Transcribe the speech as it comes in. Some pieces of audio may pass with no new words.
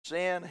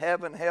sin,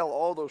 heaven, hell,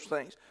 all those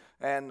things.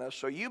 And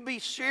so you be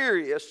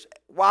serious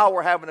while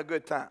we're having a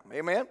good time.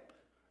 Amen?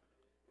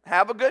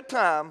 Have a good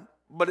time,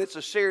 but it's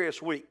a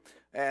serious week.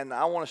 And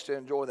I want us to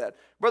enjoy that.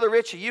 Brother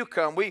Richie, you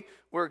come.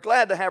 We're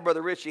glad to have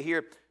Brother Richie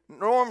here.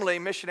 Normally,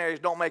 missionaries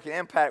don't make an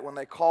impact when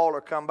they call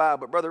or come by,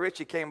 but Brother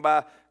Richie came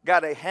by,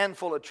 got a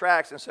handful of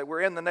tracts, and said, we're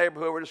in the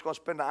neighborhood. We're just going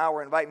to spend an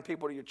hour inviting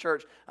people to your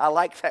church. I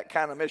like that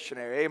kind of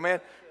missionary. Amen?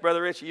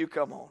 Brother Richie, you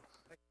come on.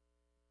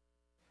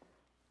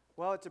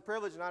 Well, it's a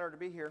privilege and honor to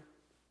be here,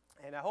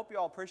 and I hope you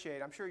all appreciate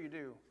it. I'm sure you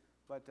do,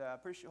 but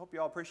hope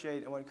you all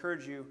appreciate and will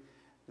encourage you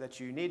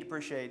that you need to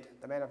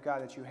appreciate the man of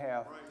God that you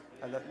have,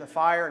 the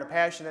fire and the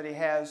passion that he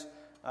has.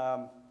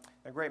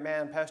 A great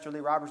man, Pastor Lee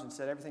Robertson,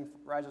 said everything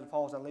rises and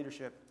falls on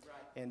leadership.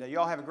 And you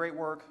all have a great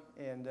work,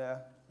 and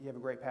you have a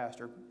great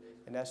pastor,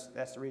 and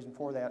that's the reason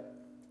for that.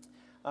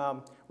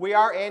 We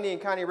are Andy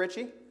and Connie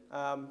Ritchie.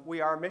 We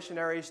are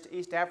missionaries to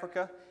East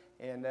Africa,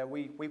 and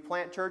we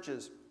plant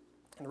churches.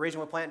 And the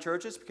reason we plant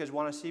churches is because we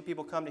want to see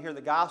people come to hear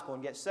the gospel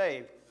and get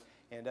saved.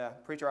 And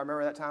preacher, I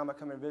remember that time I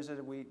come and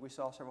visited. We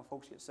saw several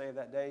folks get saved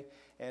that day,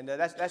 and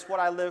that's what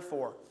I live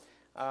for.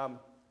 I'll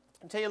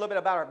tell you a little bit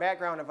about our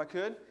background, if I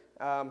could.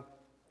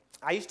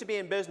 I used to be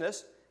in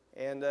business.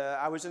 And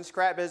I was in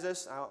scrap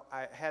business.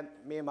 I had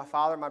me and my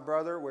father, my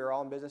brother. We were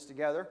all in business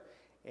together,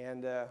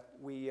 and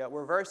we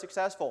were very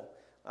successful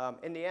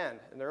in the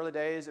end. In the early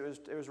days, it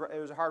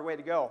was a hard way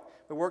to go.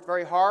 We worked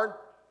very hard,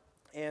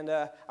 and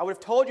I would have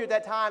told you at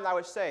that time I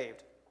was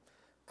saved,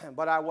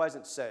 but I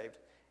wasn't saved.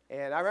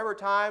 And I remember a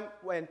time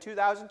when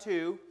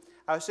 2002,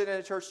 I was sitting in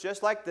a church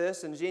just like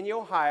this in Xenia,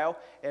 Ohio,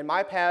 and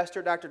my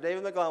pastor, Dr.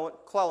 David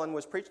McClellan,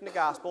 was preaching the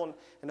gospel,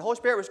 and the Holy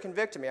Spirit was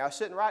convicting me. I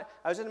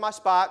was in my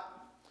spot.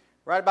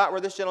 Right about where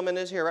this gentleman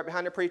is here, right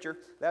behind the preacher.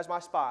 That's my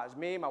spot. It's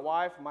me, my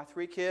wife, and my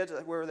 3 kids.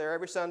 We were there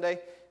every Sunday.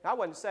 And I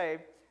wasn't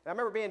saved. And I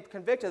remember being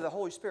convicted of the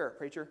Holy Spirit,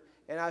 preacher.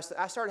 And I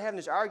started having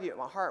this argument in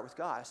my heart with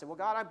God. I said, well,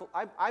 God,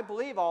 I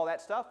believe all that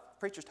stuff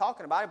preacher's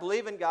talking about. I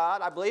believe in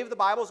God. I believe the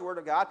Bible's the Word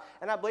of God.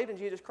 And I believed in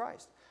Jesus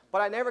Christ.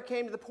 But I never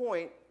came to the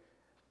point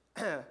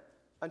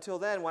until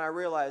then when I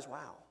realized,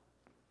 wow,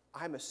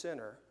 I'm a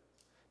sinner,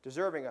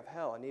 deserving of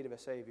hell, in need of a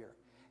Savior.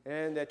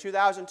 And in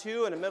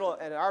 2002, in the middle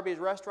at an Arby's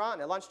restaurant,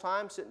 and at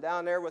lunchtime, sitting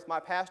down there with my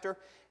pastor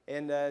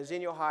in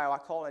Xenia, Ohio, I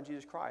called on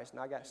Jesus Christ,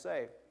 and I got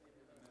saved.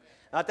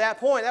 Now, at that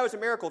point, that was a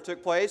miracle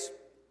took place.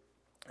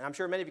 And I'm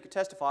sure many of you could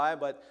testify,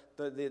 but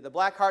the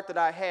black heart that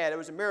I had, it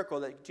was a miracle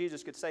that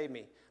Jesus could save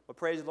me. But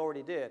praise the Lord,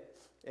 He did.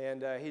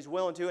 And He's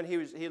willing to, and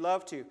He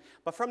loved to.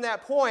 But from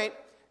that point,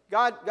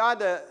 God,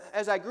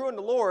 as I grew in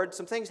the Lord,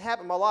 some things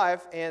happened in my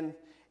life, and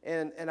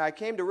I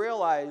came to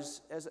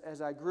realize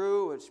as I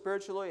grew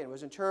spiritually and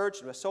was in church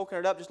and was soaking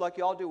it up just like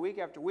you all do week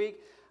after week,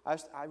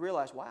 I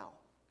realized, wow,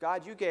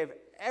 God, you gave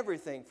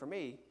everything for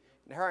me.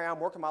 And here I am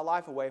working my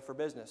life away for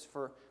business,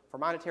 for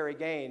monetary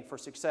gain, for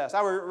success.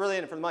 I was really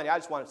in it for the money. I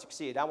just wanted to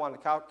succeed. I wanted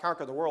to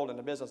conquer the world in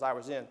the business I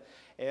was in.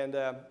 And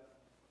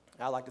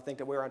I like to think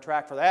that we were on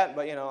track for that,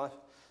 but, you know,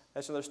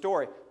 that's another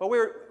story. But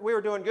we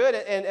were doing good,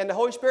 and the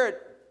Holy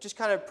Spirit just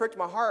kind of pricked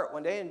my heart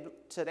one day and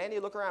said, Andy,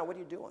 look around. What are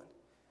you doing?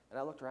 And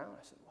I looked around and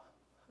I said, well,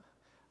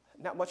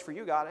 not much for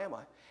you, God, am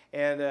I?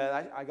 And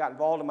I got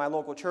involved in my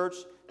local church,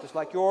 just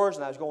like yours,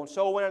 and I was going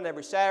soul winning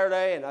every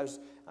Saturday, and I was,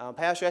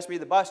 Pastor asked me to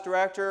be the bus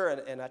director,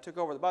 and I took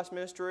over the bus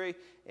ministry,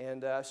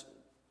 and I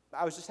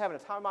was just having a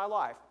time of my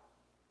life.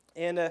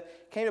 And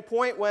came to a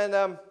point when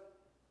God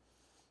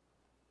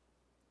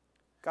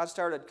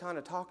started kind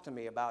of talking to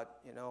me about,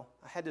 you know,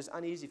 I had this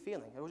uneasy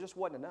feeling. It just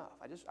wasn't enough.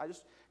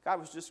 God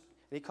was just,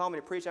 and He called me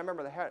to preach. I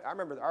remember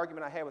the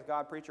argument I had with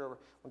God, preacher, over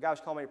when God was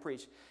calling me to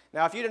preach.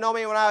 Now, if you didn't know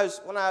me when I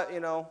you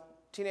know,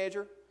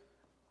 teenager,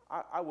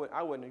 I wouldn't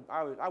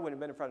have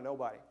been in front of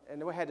nobody.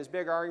 And we had this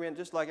big argument,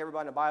 just like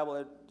everybody in the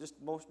Bible, just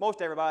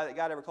most everybody that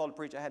God ever called to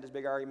preach, I had this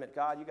big argument.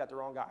 God, you got the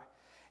wrong guy.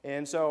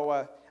 And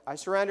so I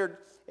surrendered,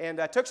 and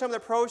I took some of the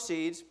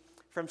proceeds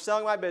from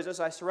selling my business.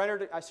 I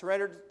surrendered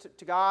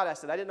to God. I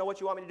said, I didn't know what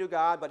you want me to do,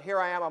 God, but here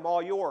I am. I'm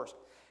all yours.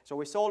 So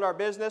we sold our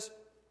business,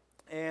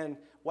 and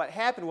what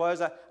happened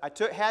was I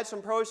had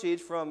some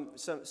proceeds from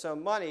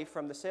some money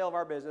from the sale of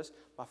our business.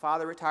 My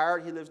father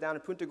retired. He lives down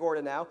in Punta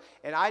Gorda now,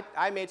 and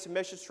I made some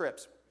mission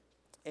trips.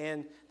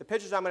 And the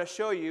pictures I'm going to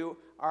show you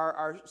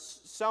are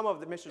some of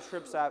the mission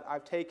trips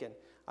I've taken.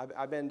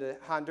 I've been to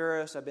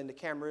Honduras, I've been to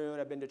Cameroon,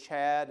 I've been to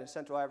Chad and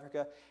Central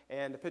Africa,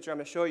 and the picture I'm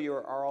going to show you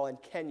are all in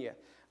Kenya,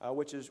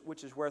 which is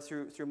where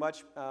through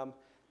much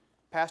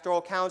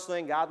pastoral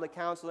counseling, godly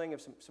counseling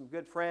of some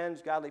good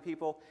friends, godly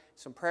people,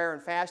 some prayer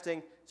and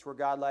fasting, it's where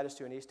God led us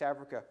to in East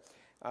Africa.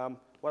 What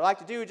I'd like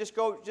to do is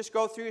just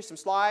go through some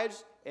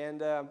slides,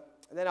 and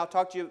then I'll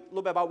talk to you a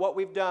little bit about what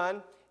we've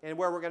done and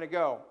where we're going to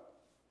go.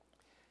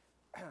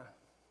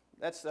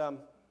 That's,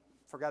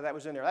 forgot that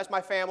was in there. That's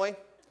my family.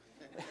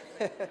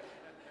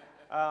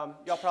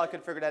 Y'all probably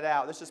could figure that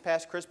out. This is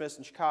past Christmas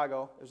in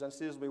Chicago. It was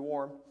unseasonably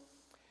warm.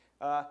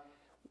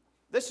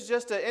 This is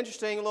just an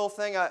interesting little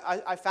thing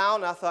I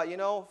found. And I thought, you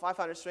know, if I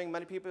found it interesting,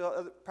 many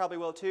people probably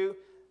will too.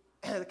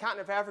 The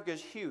continent of Africa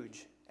is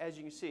huge, as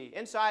you can see.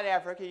 Inside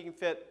Africa, you can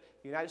fit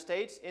the United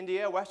States,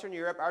 India, Western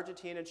Europe,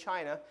 Argentina, and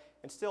China,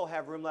 and still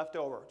have room left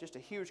over. Just a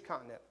huge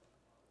continent.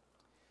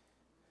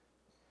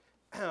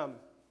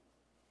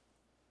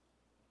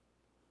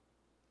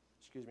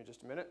 Excuse me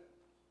just a minute.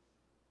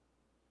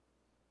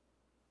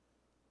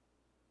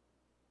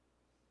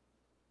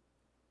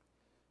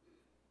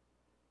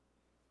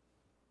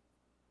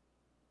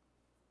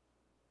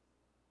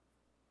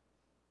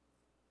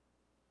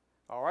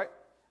 All right.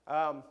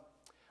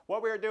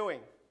 What we are doing,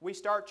 we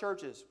start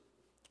churches.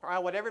 All right,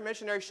 what every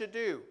missionary should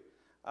do.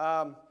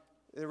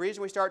 The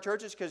reason we start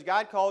churches is because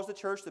God calls the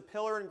church the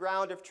pillar and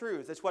ground of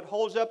truth. It's what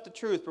holds up the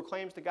truth,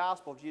 proclaims the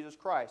gospel of Jesus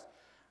Christ.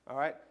 All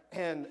right,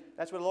 and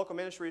that's what a local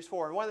ministry is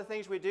for. And one of the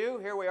things we do,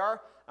 here we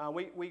are,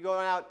 we go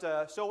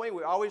out soul winning.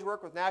 We always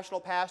work with national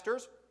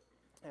pastors,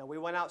 and we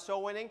went out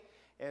soul winning.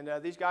 And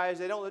these guys,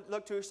 they don't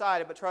look too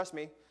excited, but trust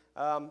me,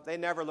 they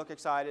never look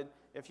excited.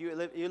 If you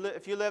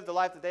live the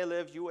life that they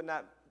lived, you would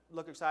not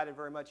look excited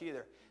very much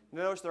either.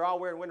 Notice they're all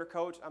wearing winter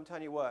coats. I'm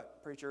telling you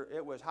what, preacher,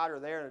 it was hotter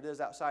there than it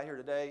is outside here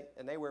today,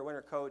 and they wear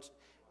winter coats.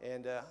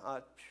 And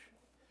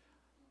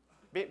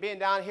being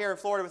down here in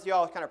Florida with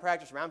y'all is kind of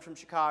practice for me. I'm from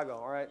Chicago,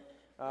 all right?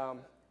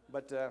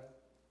 But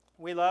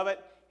we love it.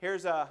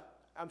 Here's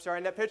I'm sorry,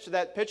 in that picture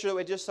that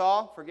we just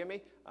saw, forgive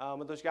me,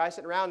 with those guys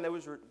sitting around,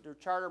 those were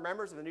charter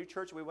members of the new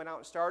church we went out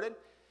and started.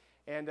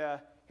 And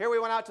here we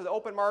went out to the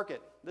open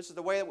market. This is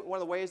one of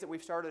the ways that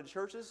we've started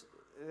churches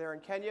there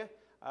in Kenya.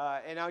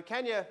 And now in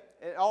Kenya,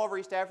 all over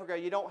East Africa,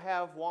 you don't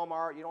have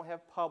Walmart, you don't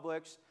have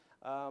Publix,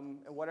 and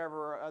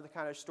whatever other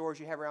kind of stores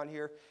you have around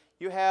here.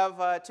 You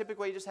have,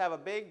 typically, you just have a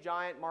big,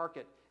 giant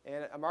market.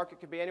 And a market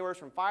could be anywhere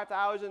from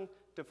 5,000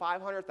 to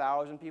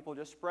 500,000 people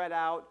just spread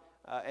out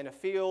in a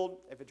field.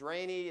 If it's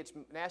rainy, it's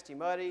nasty,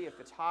 muddy. If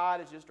it's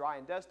hot, it's just dry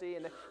and dusty.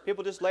 And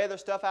people just lay their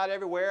stuff out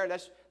everywhere.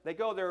 And they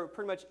go there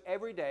pretty much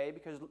every day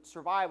because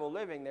survival,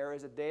 living there,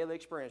 is a daily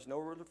experience. No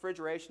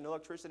refrigeration, no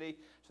electricity.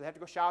 So they have to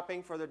go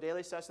shopping for their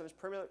daily sustenance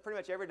pretty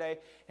much every day.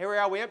 Here we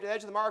are. We went up to the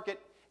edge of the market,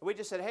 and we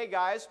just said, hey,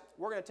 guys,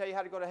 we're going to tell you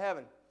how to go to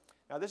heaven.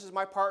 Now, this is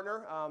my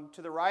partner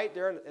to the right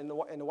there in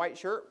the white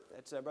shirt.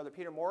 That's Brother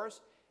Peter Morris.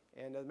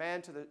 And the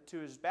man to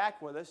his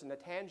back with us in the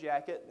tan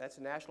jacket, that's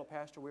the national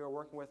pastor we were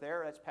working with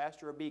there. That's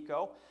Pastor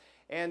Abiko.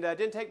 And it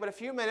didn't take but a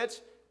few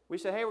minutes. We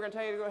said, hey, we're going to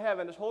tell you to go to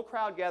heaven. This whole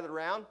crowd gathered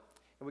around,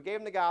 and we gave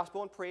them the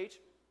gospel and preached.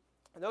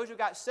 And those who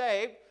got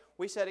saved,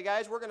 we said, hey,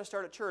 guys, we're going to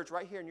start a church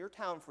right here in your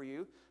town for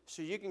you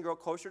so you can grow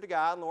closer to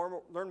God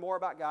and learn more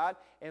about God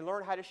and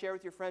learn how to share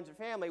with your friends and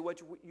family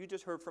what you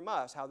just heard from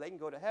us, how they can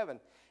go to heaven.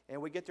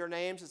 And we get their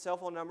names and cell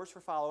phone numbers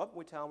for follow-up. And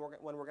we tell them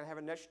when we're going to have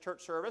a next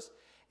church service.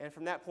 And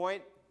from that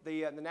point,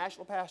 the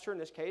national pastor, in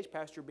this case,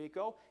 Pastor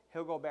Biko,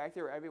 he'll go back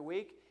there every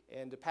week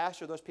and to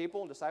pastor those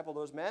people and disciple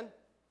those men.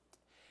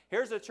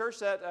 Here's the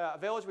church a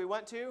village we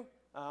went to.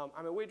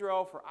 We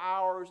drove for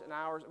hours and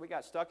hours. We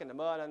got stuck in the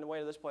mud on the way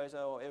to this place.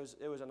 Oh,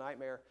 it was a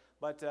nightmare,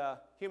 but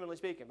humanly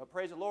speaking. But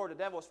praise the Lord, the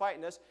devil was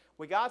fighting us.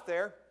 We got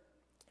there.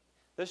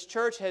 This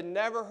church had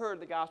never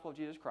heard the gospel of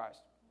Jesus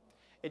Christ.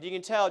 And you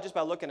can tell just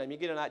by looking at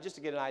them, just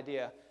to get an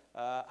idea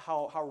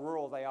how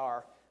rural they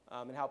are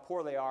and how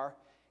poor they are.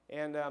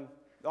 And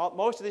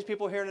most of these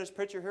people here in this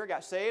picture here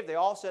got saved. They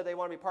all said they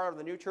want to be part of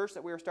the new church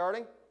that we were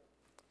starting.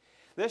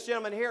 This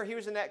gentleman here, he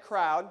was in that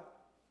crowd.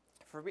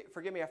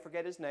 Forgive me, I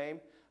forget his name.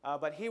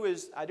 But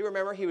I do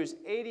remember he was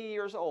 80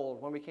 years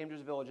old when we came to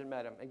his village and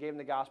met him and gave him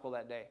the gospel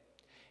that day.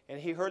 And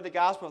he heard the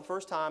gospel the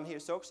first time. He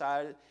was so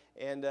excited,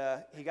 and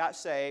he got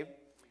saved.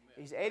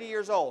 He's 80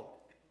 years old.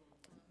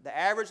 The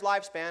average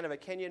lifespan of a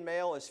Kenyan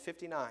male is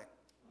 59.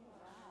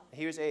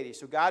 He was 80.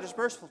 So God is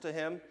merciful to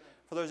him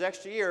for those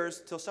extra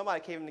years till somebody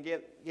came and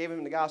gave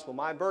him the gospel.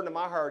 My burden in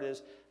my heart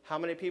is how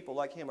many people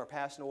like him are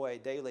passing away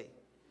daily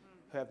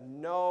who have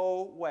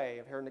no way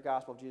of hearing the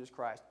gospel of Jesus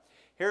Christ.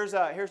 Here's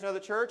another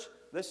church.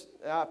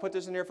 I put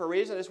this in here for a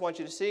reason. I just want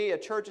you to see a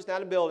church is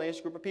not a building. It's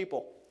a group of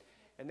people.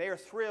 And they are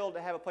thrilled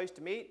to have a place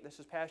to meet. This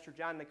is Pastor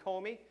John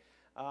Nakomi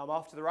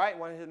off to the right.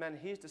 One of his men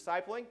he's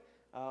discipling.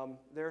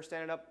 They're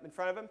standing up in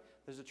front of him.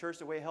 There's a church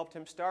that we helped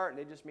him start, and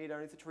they just meet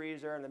underneath the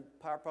trees there and then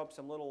pop up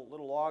some little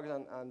logs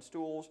on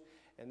stools.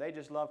 And they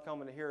just love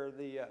coming to hear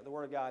the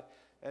Word of God.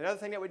 And another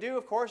thing that we do,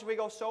 of course, we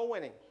go soul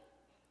winning.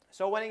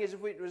 Soul winning is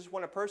just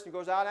when a person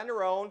goes out on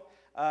their own.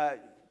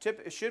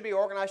 It should be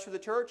organized through the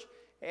church,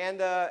 and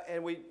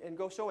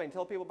go soul winning,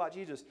 tell people about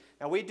Jesus.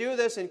 Now, we do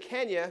this in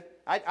Kenya.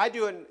 I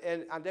do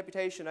it on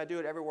deputation. I do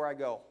it everywhere I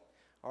go.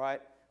 All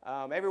right?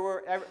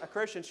 A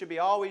Christian should be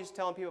always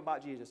telling people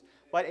about Jesus.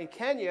 But in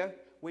Kenya,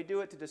 we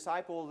do it to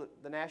disciple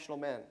the national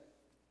men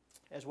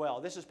as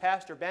well. This is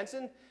Pastor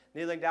Benson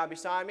kneeling down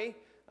beside me.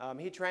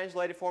 He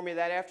translated for me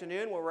that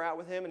afternoon when we were out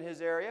with him in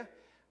his area.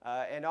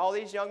 And all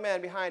these young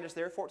men behind us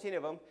there, 14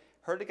 of them,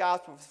 heard the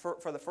gospel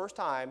for the first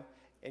time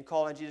and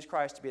called on Jesus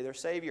Christ to be their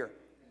Savior.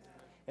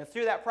 And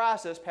through that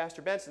process,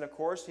 Pastor Benson, of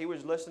course, he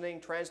was listening,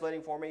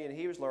 translating for me, and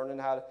he was learning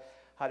how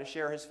to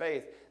share his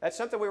faith. That's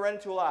something we run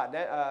into a lot.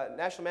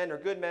 National men are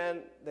good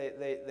men.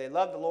 They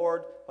love the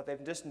Lord, but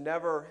they've just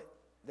never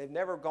they've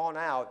never gone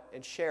out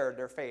and shared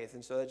their faith,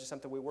 and so that's just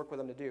something we work with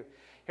them to do.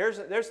 There's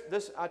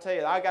this. I'll tell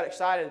you, I got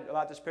excited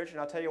about this picture,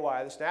 and I'll tell you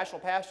why. This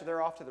national pastor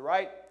there off to the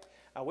right.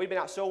 We've been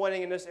out soul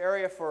winning in this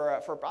area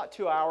for about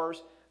 2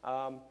 hours.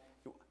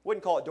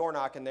 Wouldn't call it door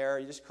knocking there.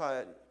 You just call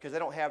it, because they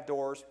don't have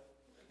doors.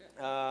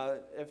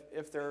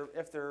 If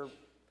they're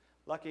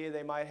lucky,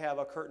 they might have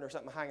a curtain or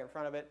something hanging in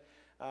front of it.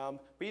 But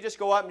you just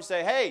go up and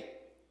say, "Hey,"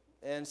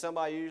 and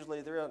somebody,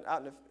 usually they're out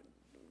in the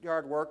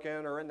yard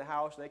working or in the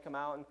house, and they come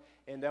out,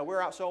 and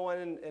we're out soul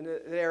winning in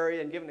the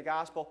area and giving the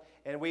gospel.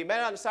 And we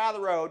met on the side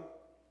of the road,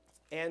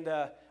 and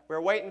we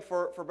were waiting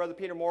for Brother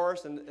Peter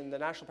Morris and the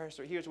national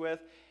pastor he was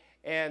with.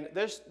 And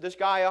this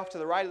guy off to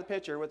the right of the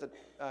picture with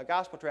the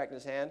gospel tract in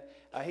his hand,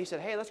 he said,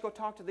 "Hey, let's go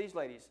talk to these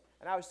ladies."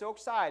 And I was so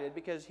excited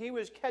because he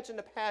was catching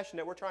the passion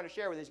that we're trying to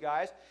share with these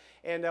guys.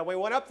 And we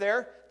went up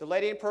there, the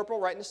lady in purple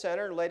right in the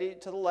center, and the lady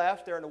to the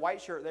left, they're in the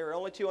white shirt. They were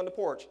only two on the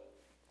porch.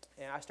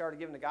 And I started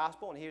giving the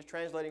gospel, and he was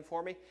translating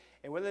for me.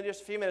 And within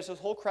just a few minutes, this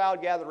whole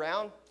crowd gathered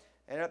around,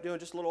 ended up doing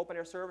just a little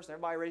open-air service, and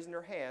everybody raising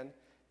their hand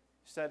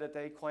said that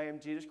they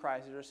claimed Jesus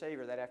Christ as their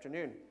Savior that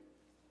afternoon.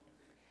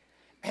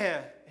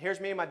 Here's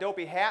me in my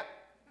dopey hat.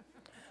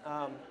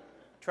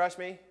 Trust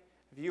me,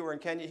 if you were in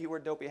Kenya, you wear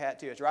a dopey hat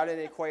too. It's right in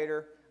the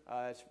equator.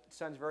 The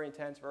sun's very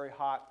intense, very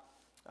hot.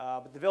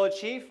 But the village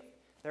chief,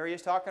 there he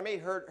is talking to me.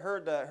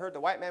 Heard the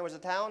white man was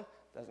in town.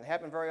 Doesn't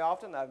happen very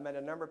often. I've met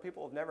a number of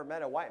people who've never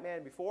met a white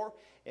man before,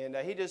 and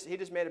he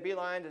just made a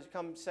beeline to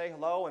come say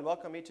hello and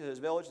welcome me to his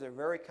village. They're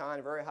very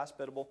kind, very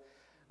hospitable.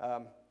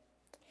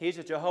 He's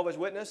a Jehovah's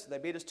Witness. They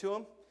beat us to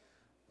him.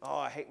 Oh,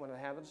 I hate when it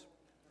happens.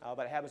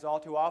 But it happens all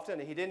too often.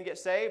 He didn't get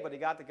saved, but he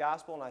got the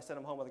gospel, and I sent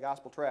him home with a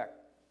gospel tract.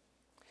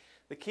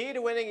 The key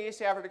to winning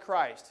East Africa to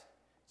Christ,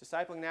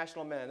 discipling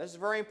national men. This is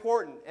very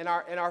important in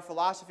our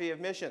philosophy of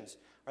missions.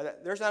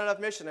 There's not enough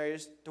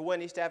missionaries to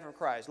win East Africa to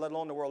Christ, let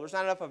alone the world. There's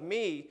not enough of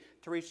me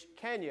to reach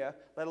Kenya,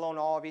 let alone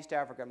all of East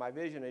Africa. My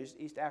vision is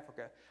East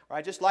Africa. All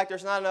right, just like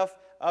there's not enough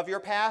of your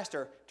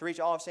pastor to reach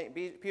all of St.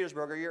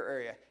 Petersburg or your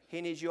area.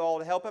 He needs you all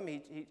to help him.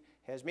 He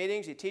has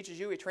meetings. He teaches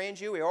you. He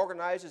trains you. He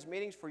organizes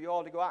meetings for you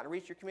all to go out and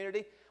reach your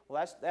community.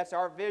 Well, that's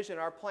our vision,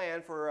 our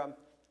plan for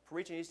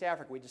reaching East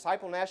Africa. We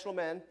disciple national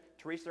men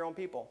to reach their own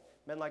people.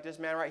 Men like this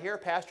man right here,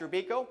 Pastor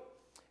Biko,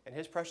 and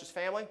his precious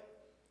family.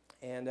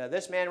 And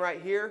this man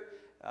right here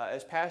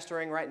is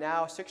pastoring right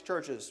now 6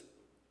 churches.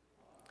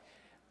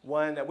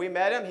 When we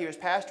met him, he was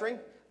pastoring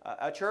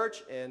a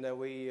church, and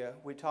we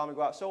taught him to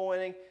go out soul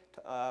winning.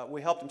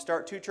 We helped him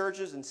start 2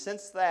 churches, and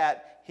since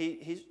that,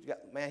 he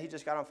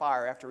just got on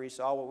fire after he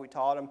saw what we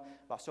taught him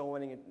about soul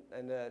winning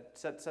and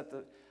set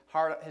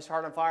his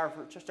heart on fire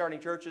for starting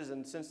churches.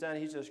 And since then,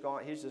 he's just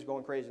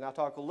going crazy. And I'll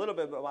talk a little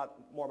bit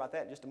more about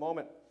that in just a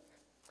moment.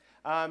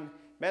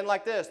 Men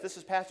like this. This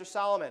is Pastor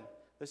Solomon.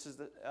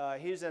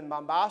 He's in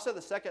Mombasa,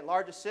 the second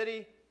largest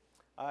city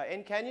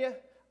in Kenya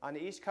on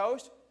the east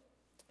coast,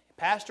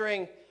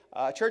 pastoring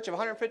a church of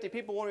 150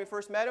 people when we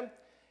first met him.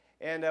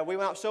 And we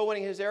went out soul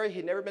winning his area.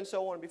 He'd never been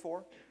soul winning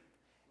before.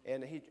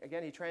 And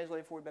he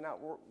translated for. We've been out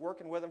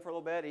working with him for a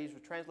little bit. He was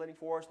translating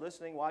for us,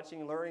 listening,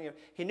 watching, learning.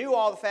 He knew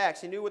all the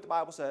facts. He knew what the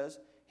Bible says.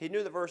 He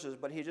knew the verses,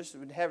 but he just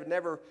had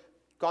never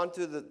gone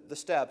through the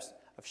steps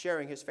of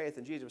sharing his faith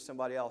in Jesus with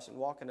somebody else and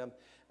walking them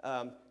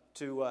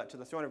to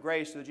the throne of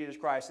grace through Jesus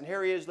Christ. And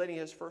here he is leading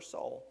his first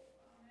soul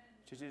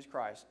to Jesus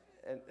Christ.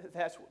 And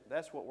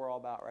that's what we're all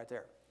about right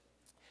there.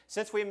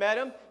 Since we met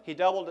him,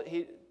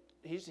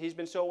 he's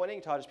been soul winning.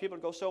 He taught his people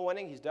to go soul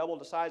winning. He's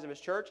doubled the size of his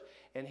church.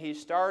 And he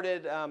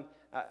started,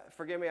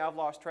 forgive me, I've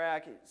lost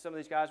track. Some of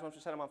these guys, once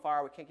we set them on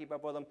fire, we can't keep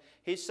up with them.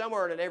 He's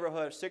somewhere in the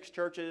neighborhood of 6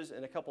 churches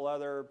and a couple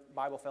other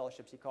Bible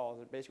fellowships, he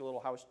calls it, basically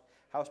little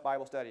house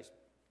Bible studies.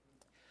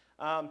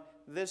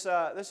 This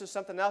is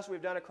something else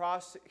we've done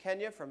across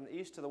Kenya from the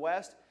east to the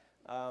west,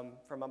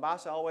 from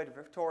Mombasa all the way to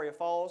Victoria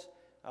Falls.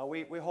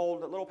 We hold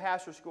little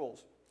pastor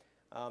schools.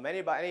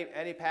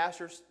 Any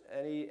pastors,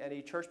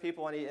 any church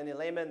people, any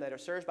laymen that are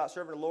serious about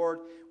serving the Lord,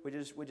 we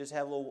just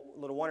have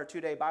little 1 or 2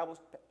 day Bible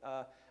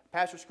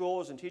pastor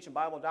schools and teaching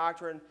Bible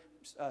doctrine,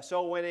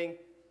 soul winning,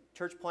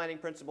 church planting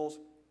principles.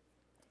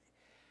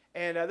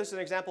 And this is an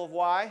example of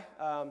why.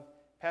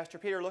 Pastor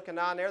Peter looking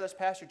on there. That's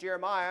Pastor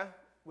Jeremiah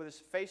with his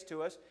face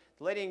to us.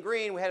 The lady in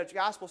green, we had a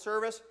gospel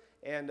service,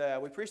 and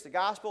we preached the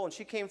gospel, and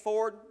she came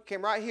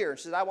right here, and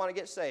said, "I want to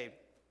get saved."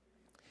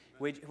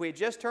 We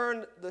just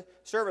turned the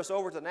service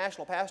over to the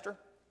national pastor.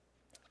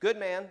 Good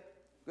man.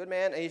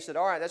 And he said,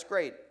 "All right, that's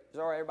great." He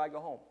said, "All right, everybody go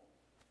home."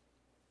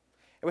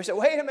 And we said,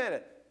 "Wait a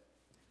minute."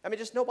 I mean,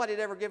 just nobody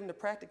had ever given the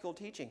practical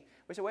teaching.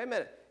 We said, "Wait a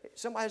minute.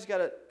 Somebody's got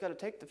to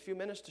take the few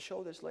minutes to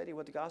show this lady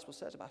what the gospel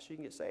says about so she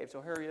can get saved."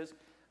 So here he is.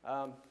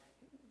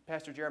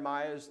 Pastor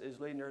Jeremiah is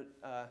leading her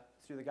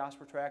through the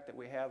gospel tract that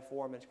we have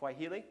for him. It's quite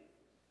healing.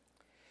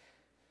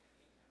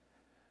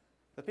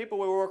 The people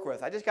we work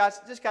with. I just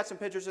got some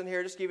pictures in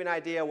here just to give you an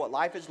idea of what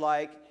life is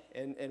like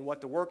and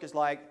what the work is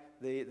like,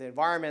 the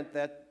environment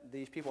that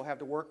these people have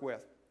to work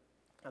with.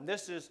 And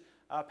this is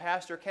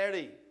Pastor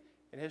Kennedy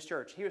in his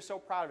church. He was so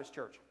proud of his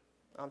church.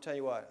 I'm telling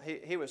you what,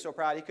 he was so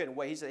proud he couldn't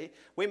wait. He said,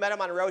 we met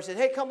him on the road. He said,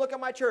 hey, come look at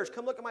my church.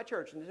 Come look at my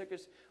church. And he took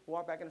us,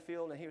 walked back in the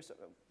field, and he was,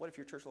 what if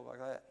your church looked like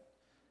that?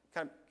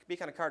 It'd be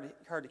kind of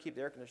hard to keep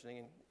the air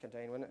conditioning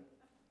contained, wouldn't it?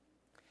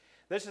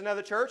 This is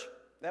another church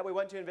that we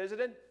went to and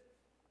visited.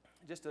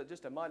 Just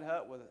a mud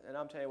hut, and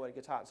I'm telling you what, it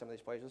gets hot in some of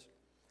these places.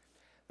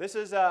 This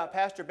is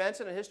Pastor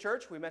Benson and his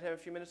church. We met him a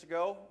few minutes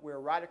ago. We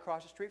were right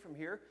across the street from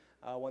here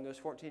when those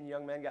 14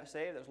 young men got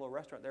saved. There's a little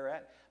restaurant they're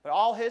at. But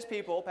all his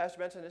people, Pastor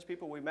Benson and his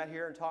people, we met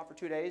here and talked for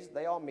 2 days.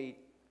 They all meet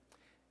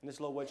in this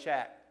little wood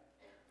shack.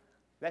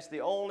 That's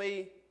the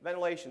only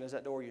ventilation is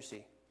that door you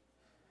see.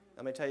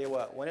 Let me tell you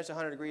what, when it's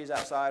 100 degrees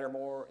outside or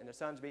more and the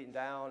sun's beating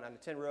down on the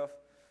tin roof,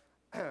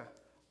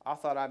 I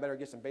thought I better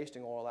get some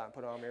basting oil out and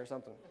put it on me or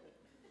something.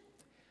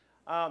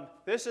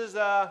 This is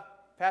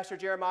Pastor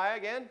Jeremiah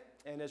again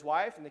and his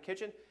wife in the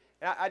kitchen.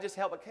 And I just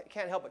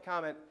can't help but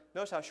comment,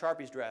 notice how sharp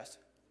he's dressed.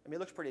 I mean, he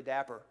looks pretty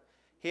dapper.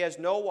 He has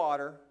no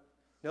water,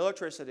 no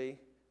electricity,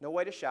 no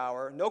way to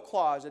shower, no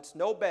closets,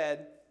 no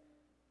bed.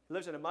 He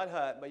lives in a mud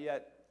hut, but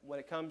yet when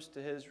it comes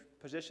to his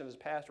position as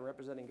pastor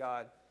representing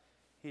God,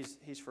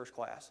 he's first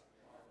class.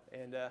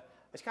 And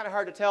it's kind of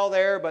hard to tell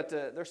there, but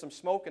there's some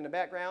smoke in the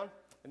background,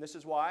 and this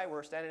is why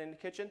we're standing in the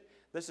kitchen.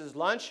 This is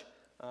lunch.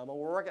 When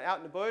we're working out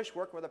in the bush,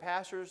 working with the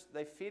pastors,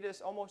 they feed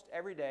us almost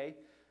every day,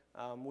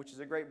 which is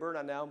a great burden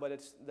on them, but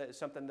it's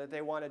something that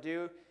they want to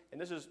do. And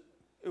this is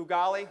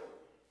ugali.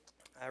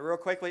 Real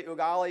quickly,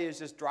 ugali is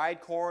just dried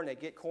corn. They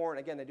get corn.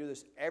 Again, they do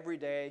this every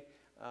day.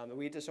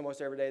 We eat this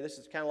almost every day. This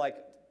is kind of like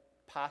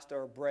pasta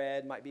or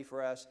bread might be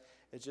for us.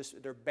 It's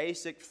just their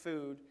basic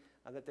food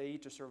that they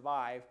eat to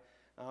survive.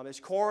 It's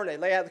corn. They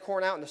lay out the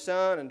corn out in the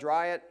sun and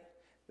dry it.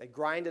 They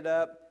grind it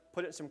up,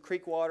 put it in some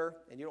creek water,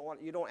 and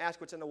you don't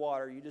ask what's in the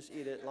water. You just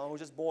eat it. As long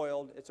as it's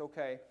boiled, it's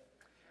okay.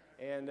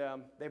 And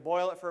they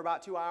boil it for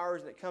about 2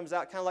 hours, and it comes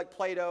out kind of like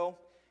Play-Doh.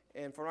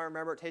 And from what I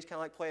remember, it tastes kind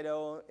of like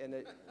Play-Doh, and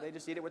they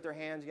just eat it with their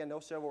hands. Again, no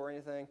silver or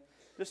anything.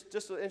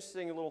 Just an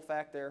interesting little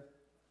fact there.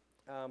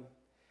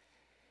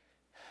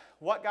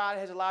 What God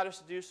has allowed us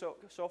to do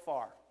so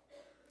far.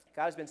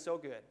 God has been so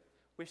good.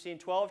 We've seen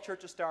 12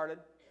 churches started,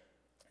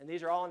 and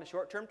these are all on the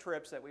short-term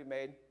trips that we've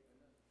made.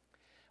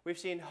 We've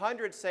seen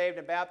hundreds saved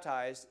and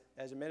baptized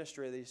as a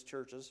ministry of these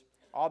churches,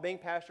 all being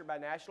pastored by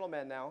national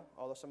men now,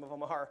 although some of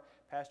them are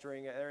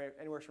pastoring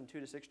anywhere from 2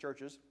 to 6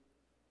 churches.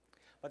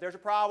 But there's a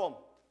problem.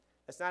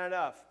 It's not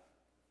enough.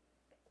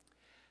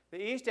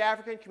 The East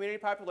African community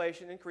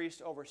population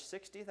increased over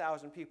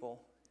 60,000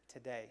 people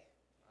today.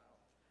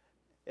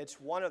 It's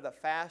one of the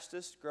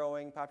fastest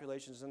growing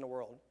populations in the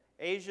world.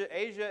 Asia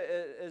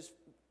is,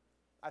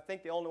 I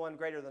think, the only one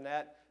greater than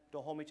that.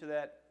 Don't hold me to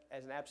that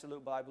as an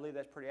absolute, but I believe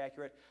that's pretty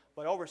accurate.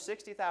 But over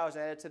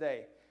 60,000 added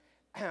today.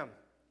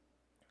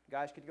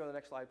 Guys, could you go to the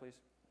next slide, please?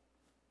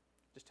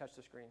 Just touch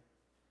the screen.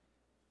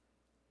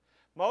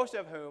 Most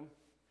of whom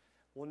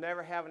will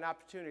never have an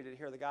opportunity to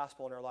hear the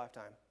gospel in their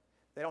lifetime.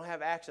 They don't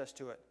have access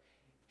to it.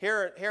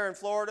 Here in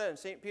Florida, in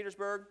St.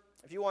 Petersburg,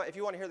 if you want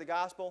to hear the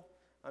gospel,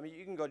 I mean,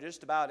 you can go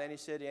just about any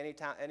city, any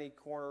town, any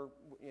corner,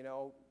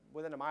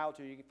 within a mile or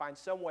two, you can find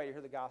some way to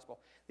hear the gospel.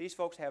 These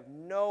folks have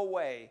no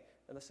way,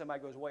 unless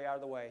somebody goes way out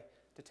of the way,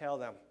 to tell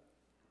them.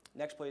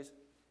 Next, please.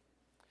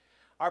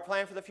 Our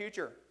plan for the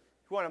future.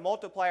 We want to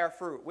multiply our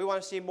fruit. We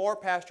want to see more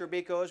Pastor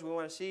Bicos. We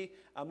want to see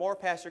more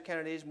Pastor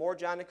Kennedys, more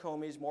John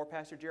Nacomis, more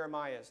Pastor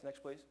Jeremiahs.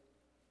 Next, please.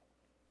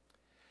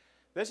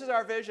 This is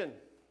our vision.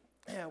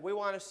 We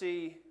want to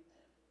see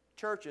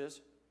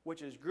churches,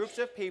 which is groups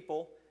of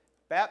people,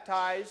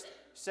 baptized,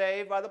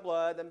 saved by the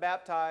blood, then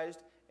baptized,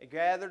 and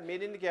gathered,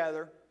 meeting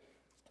together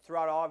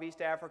throughout all of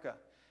East Africa.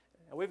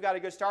 And we've got a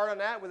good start on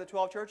that with the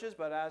 12 churches,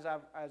 but as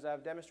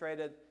I've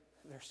demonstrated,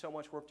 there's so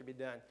much work to be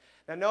done.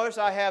 Now notice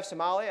I have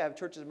Somalia. I have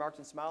churches marked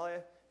in Somalia.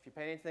 If you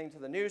pay anything to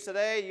the news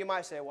today, you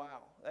might say,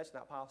 wow, that's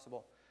not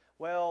possible.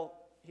 Well,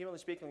 humanly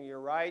speaking,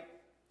 you're right,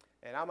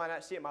 and I might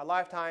not see it in my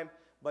lifetime,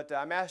 but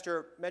I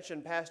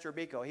mentioned Pastor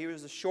Biko. He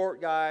was the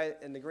short guy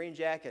in the green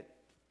jacket.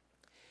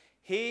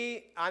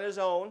 He, on his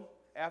own,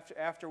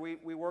 after we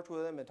worked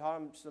with him and taught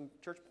him some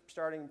church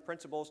starting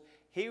principles,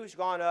 he was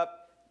gone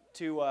up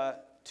to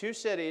 2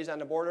 cities on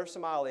the border of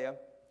Somalia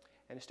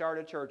and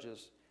started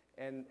churches.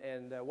 And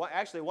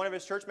actually, one of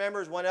his church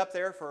members went up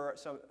there for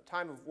some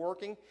time of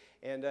working,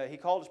 and he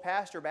called his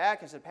pastor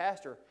back and said,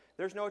 Pastor,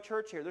 there's no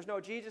church here. There's no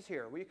Jesus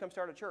here. Will you come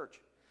start a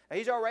church? And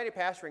he's already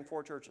pastoring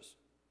 4 churches.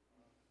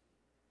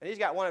 And he's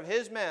got one of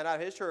his men out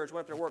of his church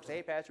went up there to work and said,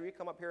 hey, Pastor, will you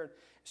come up here and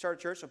start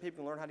a church so people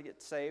can learn how to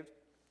get saved?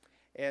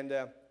 And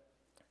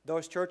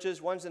those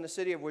churches, one's in the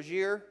city of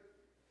Wajir,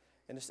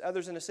 and the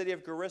other's in the city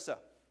of Garissa.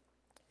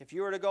 If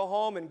you were to go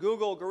home and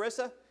Google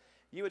Garissa,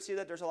 you would see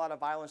that there's a lot of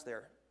violence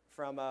there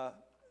from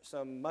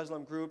some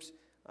Muslim groups.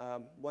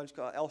 One's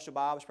called El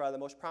Shabaab, is probably the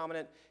most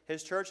prominent.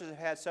 His churches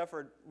have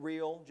suffered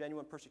real,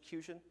 genuine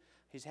persecution.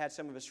 He's had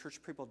some of his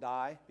church people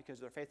die because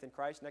of their faith in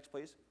Christ. Next,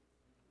 please.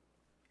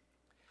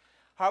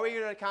 How are we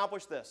going to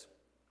accomplish this?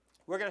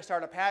 We're going to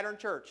start a pattern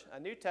church, a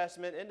New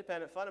Testament,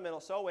 independent, fundamental,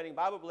 soul-winning,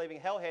 Bible-believing,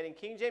 hell-hating,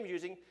 King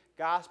James-using,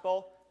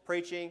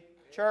 gospel-preaching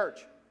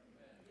church.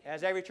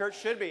 As every church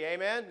should be.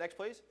 Amen? Next,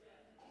 please.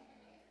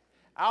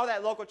 Out of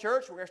that local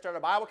church, we're going to start a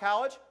Bible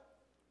college,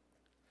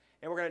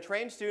 and we're going to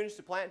train students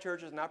to plant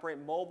churches and operate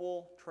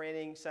mobile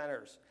training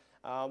centers.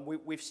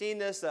 We've seen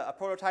this, a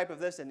prototype of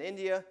this in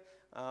India.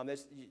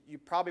 You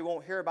probably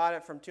won't hear about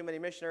it from too many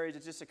missionaries.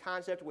 It's just a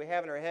concept we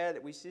have in our head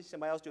that we see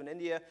somebody else do in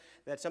India.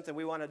 That's something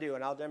we want to do,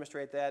 and I'll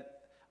demonstrate that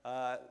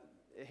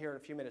here in a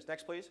few minutes.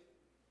 Next, please.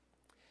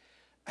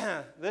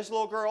 This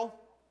little girl,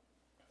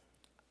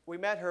 we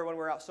met her when we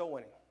were out soul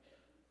winning.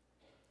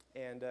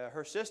 And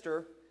her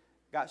sister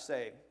got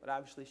saved, but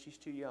obviously she's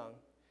too young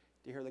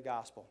to hear the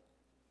gospel.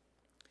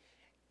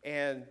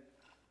 And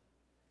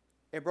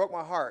it broke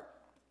my heart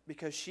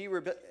because she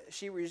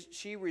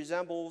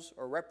resembles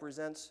or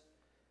represents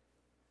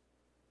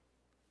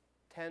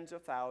tens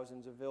of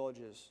thousands of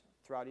villages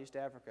throughout East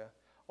Africa.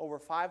 Over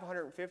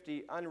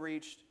 550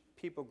 unreached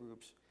people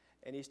groups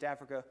in East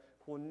Africa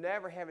who will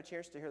never have a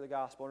chance to hear the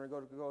gospel and are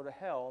going to go to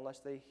hell unless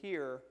they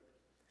hear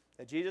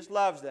that Jesus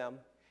loves them.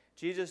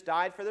 Jesus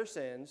died for their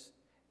sins,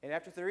 and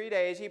after 3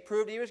 days, he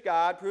proved he was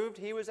God, proved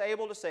he was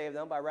able to save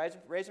them by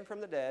raising from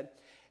the dead,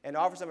 and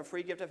offers them a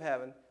free gift of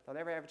heaven. They'll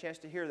never have a chance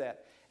to hear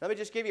that. Let me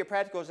just give you a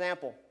practical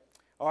example.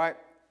 All right.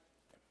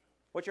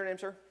 What's your name,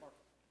 sir? Mark.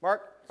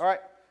 Mark? All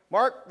right.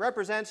 Mark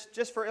represents,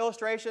 just for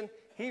illustration,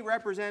 he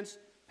represents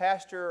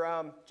Pastor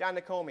John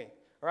Nakomi.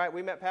 All right.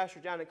 We met Pastor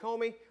John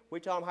Nakomi. We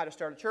taught him how to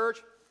start a church.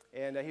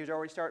 And he was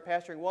already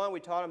pastoring one. We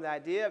taught him the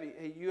idea of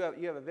you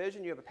have a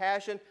vision, you have a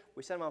passion.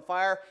 We set him on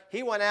fire.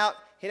 He went out.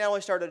 He not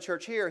only started a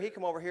church here, he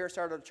came over here and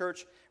started a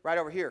church right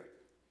over here.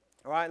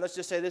 All right, let's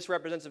just say this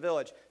represents a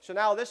village. So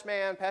now this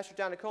man, Pastor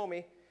John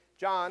Nakomi,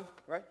 John,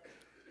 right?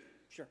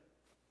 Sure.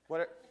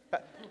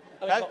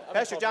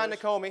 Pastor John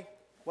Nakomi,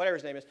 whatever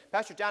his name is,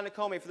 Pastor John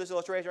Nakomi for this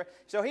illustration. Right?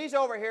 So he's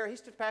over here.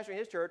 He's pastoring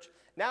his church.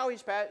 Now he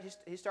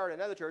started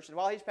another church, and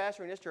while he's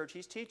pastoring his church,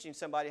 he's teaching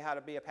somebody how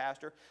to be a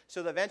pastor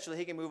so that eventually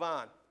he can move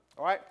on.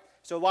 All right.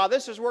 So while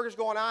this work is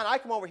going on, I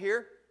come over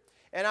here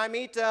and I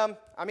meet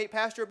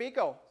Pastor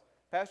Biko.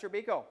 Pastor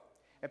Biko.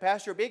 And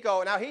Pastor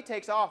Biko, now he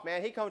takes off,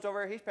 man. He comes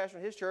over here. He's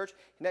pastoring his church.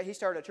 And he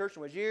started a church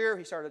in Wajir.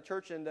 He started a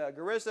church in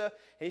Garissa.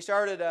 He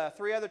started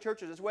 3 other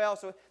churches as well.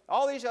 So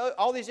all these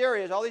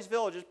areas, all these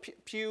villages,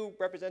 Pew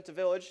represents a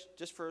village,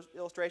 just for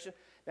illustration.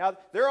 Now,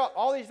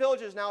 all these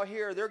villages now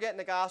here, they're getting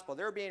the gospel.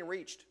 They're being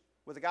reached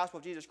with the gospel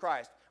of Jesus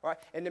Christ. All right.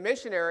 And the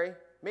missionary,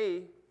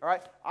 me, all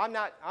right, I'm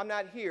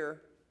not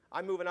here.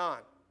 I'm moving on.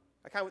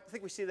 I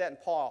think we see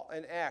that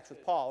in Acts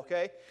with Paul,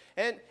 okay?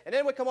 And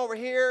then we come over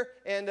here,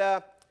 and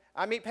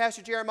I meet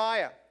Pastor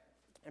Jeremiah.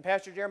 And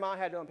Pastor Jeremiah,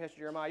 how you doing, Pastor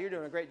Jeremiah? You're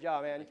doing a great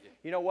job, man.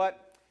 You know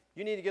what?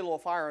 You need to get a little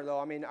fire,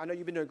 though. I mean, I know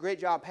you've been doing a great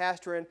job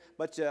pastoring,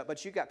 but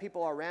you've got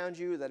people around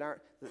you that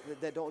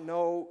don't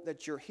know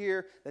that you're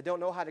here, that don't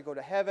know how to go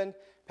to heaven.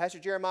 Pastor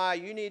Jeremiah,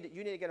 you need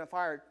to get on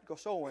fire, go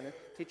soul winning,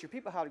 teach your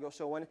people how to go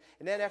soul winning,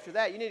 and then after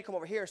that, you need to come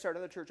over here and start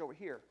another church over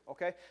here.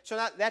 Okay? So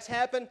now that's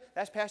happened.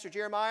 That's Pastor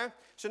Jeremiah.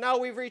 So now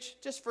we've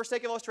reached, just for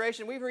sake of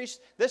illustration, we've reached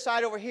this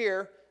side over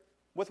here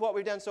with what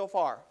we've done so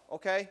far.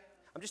 Okay?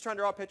 I'm just trying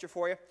to draw a picture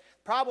for you.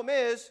 Problem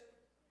is,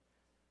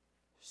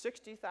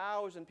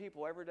 60,000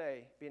 people every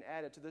day being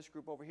added to this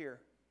group over here.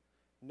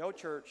 No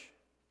church,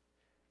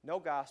 no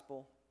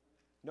gospel,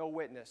 no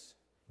witness.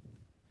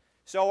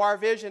 So our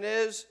vision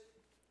is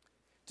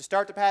to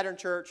start the Pattern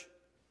Church,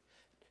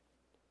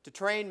 to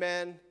train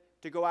men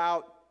to go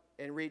out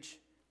and reach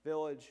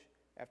village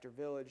after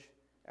village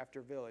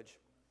after village.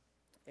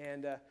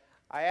 And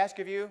I ask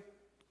of you,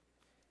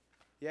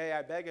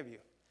 I beg of you,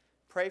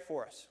 pray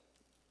for us.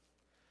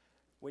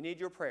 We need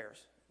your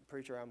prayers.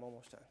 Preacher, I'm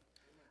almost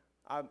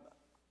done.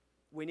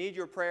 We need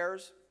your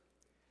prayers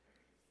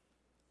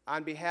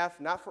on behalf,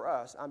 not for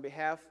us, on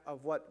behalf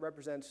of what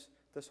represents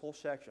this whole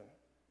section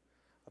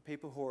of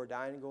people who are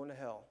dying and going to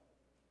hell.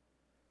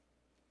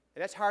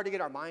 And that's hard to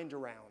get our mind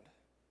around.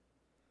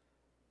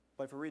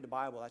 But if we read the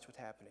Bible, that's what's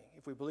happening.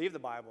 If we believe the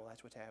Bible,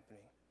 that's what's happening.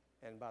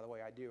 And by the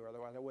way, I do.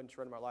 Otherwise, I wouldn't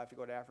surrender my life to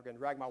go to Africa and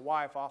drag my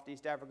wife off to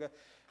East Africa.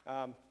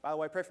 By the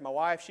way, pray for my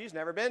wife. She's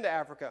never been to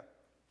Africa.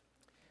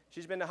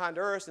 She's been to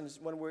Honduras, and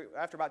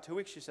after about 2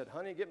 weeks, she said,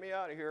 honey, get me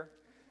out of here.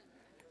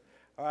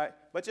 All right,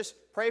 but just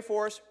pray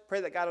for us.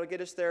 Pray that God will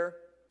get us there.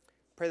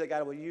 Pray that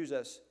God will use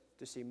us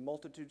to see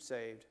multitudes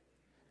saved.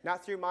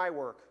 Not through my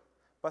work,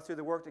 but through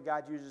the work that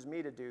God uses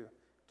me to do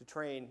to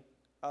train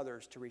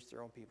others to reach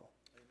their own people.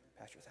 Amen.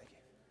 Pastor, thank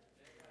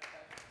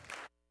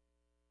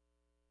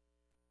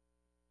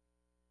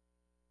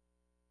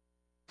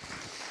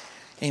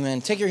you.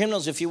 Amen. Take your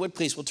hymnals, if you would,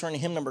 please. We'll turn to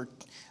hymn number,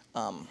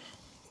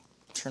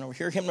 turn over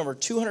here, hymn number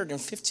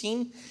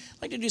 215.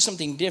 I'd like to do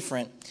something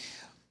different.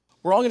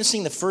 We're all going to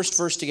sing the first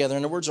verse together,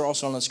 and the words are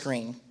also on the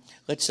screen.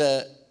 Let's,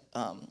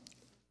 on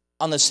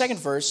the second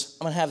verse,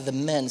 I'm going to have the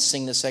men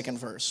sing the second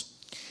verse.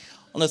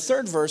 On the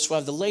third verse, we'll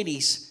have the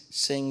ladies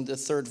sing the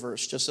third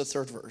verse, just the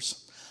third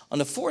verse. On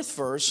the fourth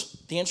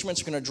verse, the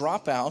instruments are going to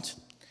drop out,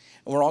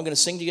 and we're all going to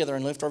sing together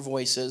and lift our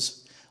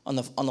voices on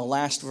the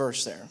last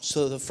verse there.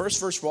 So the first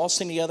verse, we'll all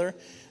sing together.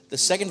 The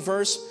second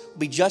verse will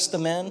be just the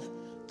men.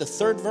 The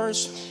third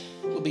verse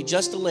will be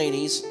just the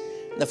ladies.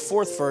 And the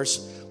fourth verse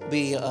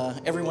be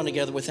everyone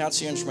together without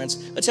the instruments.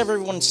 Let's have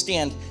everyone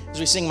stand as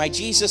we sing, My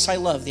Jesus, I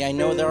Love Thee, I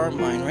Know Thou Art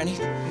Mine. Ready?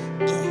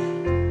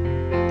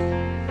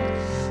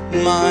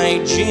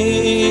 My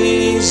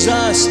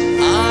Jesus,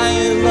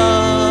 I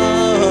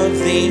love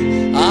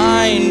Thee,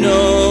 I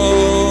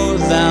know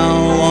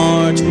Thou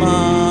art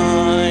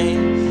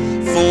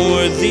mine.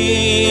 For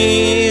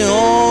Thee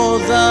all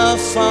the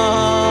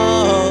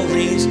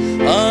follies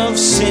of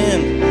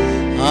sin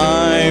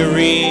I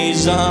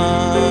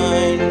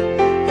resign.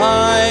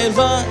 I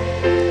love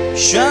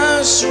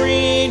just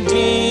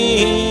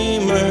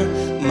Redeemer,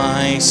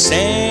 my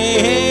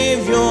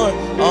Savior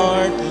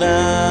art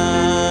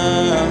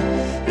Thou.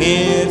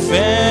 If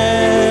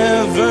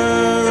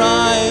ever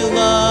I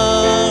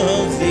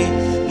love Thee,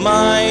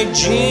 my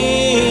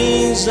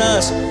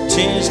Jesus,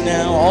 'tis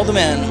now. All the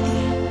men.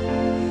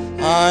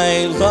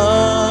 I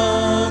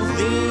love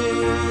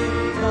Thee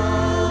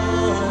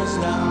because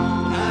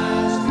Thou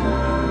hast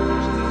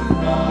first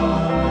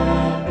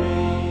loved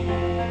me,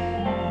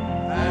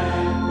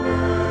 and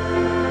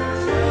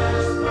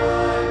purchased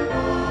my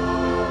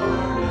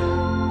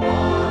pardon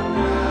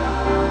on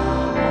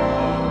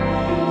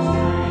Calvary's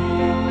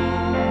tree.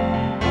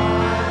 I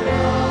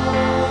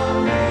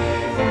love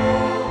Thee for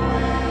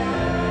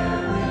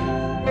wearing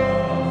the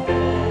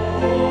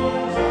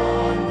thorns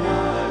on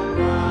Thy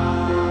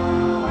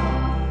crown.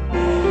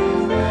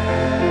 If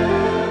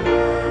ever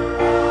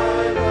I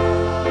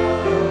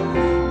love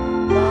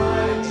Thee,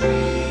 my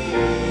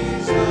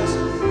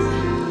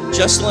Jesus.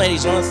 Just the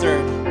ladies on the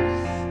third.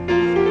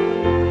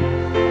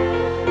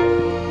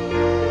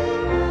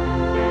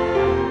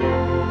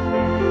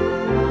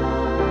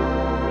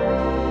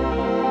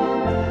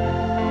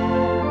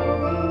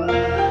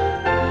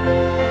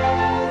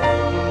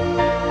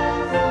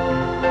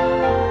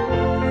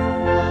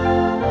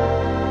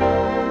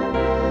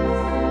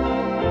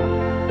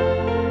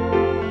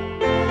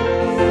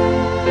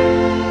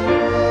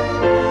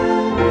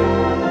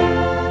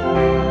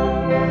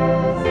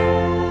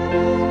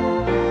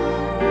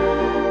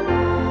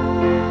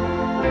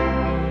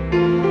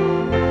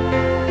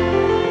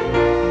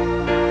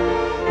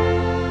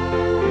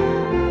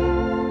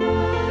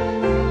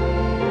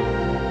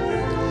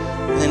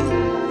 And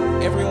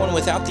then everyone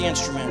without the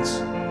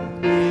instruments.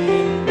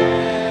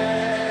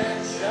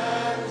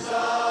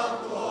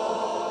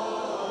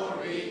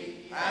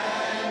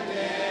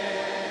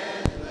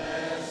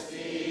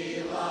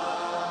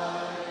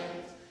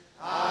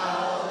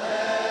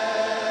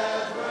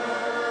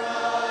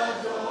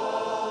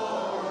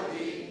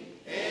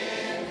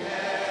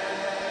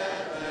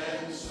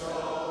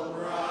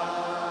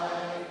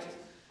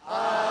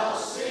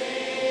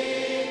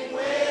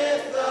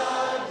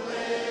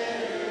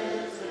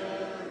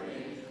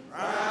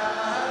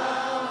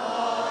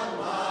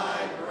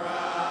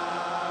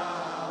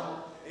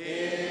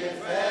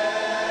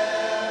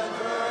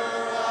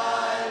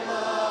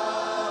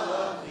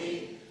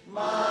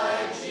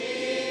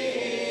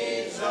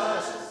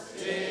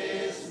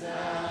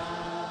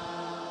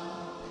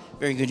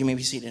 Very good. You may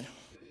be seated.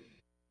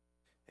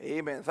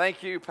 Amen.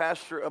 Thank you,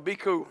 Pastor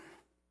Abiku.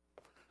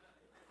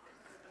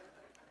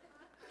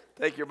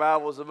 Take your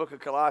Bibles, the book of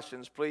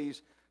Colossians,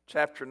 please.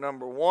 Chapter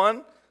number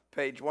 1,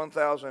 page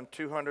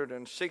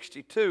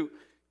 1262.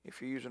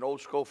 If you use an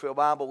old Schofield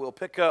Bible, we'll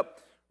pick up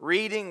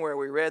reading where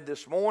we read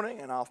this morning,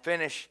 and I'll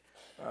finish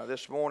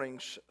this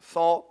morning's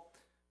thought.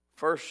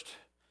 First,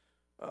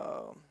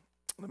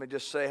 let me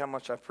just say how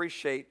much I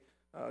appreciate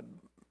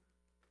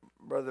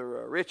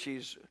Brother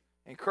Richie's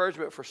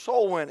encouragement for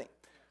soul winning.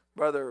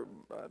 Brother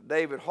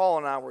David Hall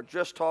and I were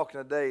just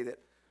talking today that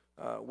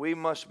we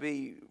must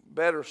be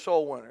better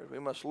soul winners. We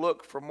must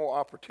look for more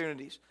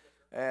opportunities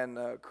and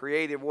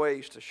creative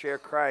ways to share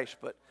Christ.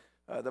 But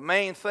the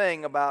main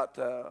thing about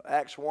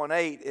Acts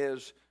 1:8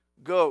 is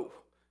go.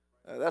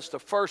 That's the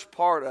first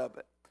part of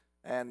it.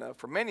 And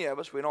for many of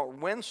us, we don't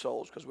win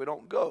souls because we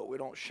don't go. We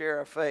don't share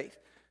our faith.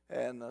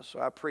 And so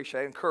I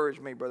appreciate it.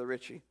 Encourage me, Brother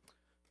Richie.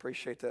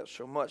 Appreciate that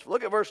so much.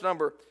 Look at verse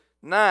number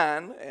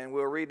 9, and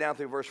we'll read down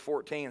through verse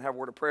 14 and have a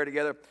word of prayer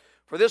together.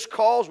 For this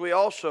cause we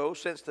also,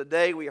 since the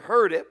day we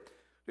heard it,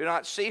 do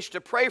not cease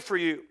to pray for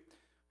you,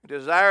 and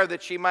desire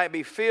that ye might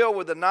be filled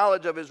with the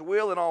knowledge of His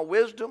will and all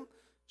wisdom,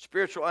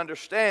 spiritual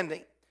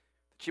understanding,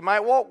 that ye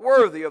might walk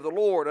worthy of the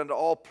Lord unto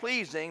all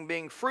pleasing,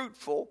 being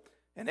fruitful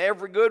in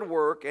every good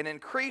work, and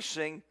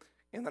increasing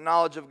in the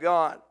knowledge of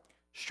God,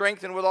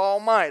 strengthened with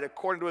all might,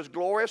 according to His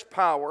glorious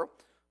power,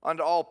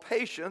 unto all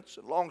patience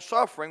and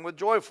longsuffering with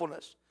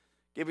joyfulness,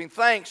 giving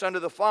thanks unto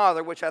the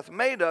Father, which hath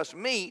made us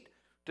meet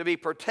to be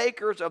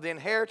partakers of the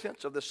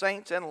inheritance of the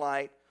saints in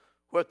light,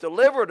 who hath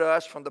delivered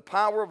us from the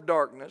power of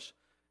darkness,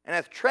 and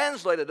hath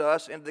translated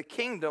us into the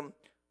kingdom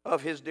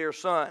of His dear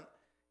Son,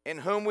 in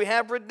whom we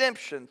have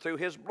redemption through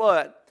His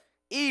blood,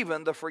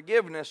 even the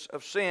forgiveness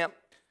of sin.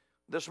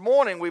 This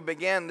morning we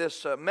began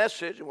this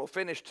message, and we'll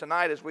finish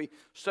tonight as we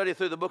study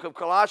through the book of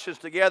Colossians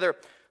together,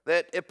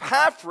 that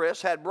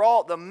Epaphras had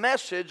brought the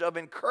message of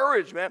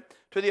encouragement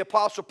to the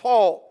Apostle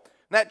Paul.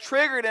 That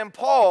triggered in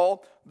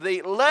Paul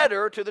the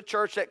letter to the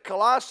church at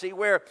Colossae,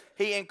 where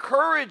he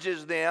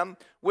encourages them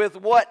with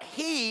what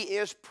he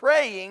is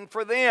praying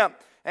for them.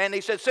 And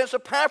he said, since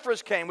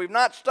Epaphras came, we've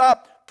not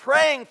stopped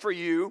praying for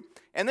you.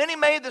 And then he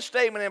made the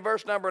statement in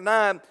verse number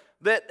 9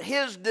 that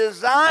his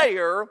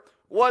desire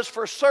was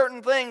for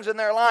certain things in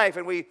their life.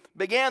 And we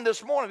began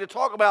this morning to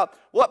talk about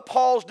what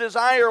Paul's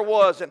desire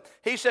was. And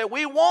he said,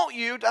 we want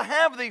you to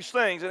have these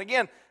things. And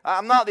again,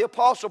 I'm not the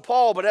Apostle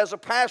Paul, but as a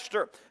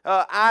pastor,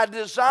 I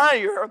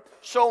desire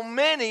so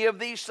many of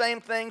these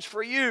same things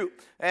for you.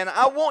 And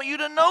I want you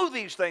to know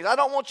these things. I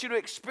don't want you to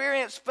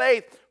experience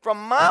faith from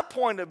my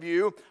point of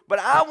view, but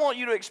I want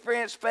you to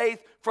experience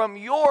faith from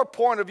your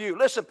point of view.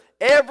 Listen,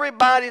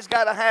 everybody's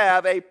got to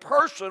have a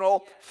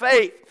personal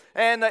faith.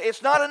 And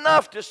it's not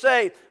enough to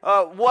say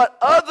what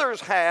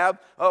others have.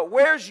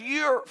 Where's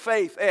your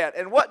faith at?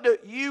 And what do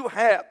you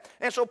have?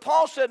 And so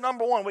Paul said,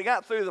 number one, we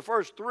got through the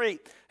first three.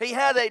 He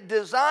had a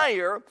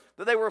desire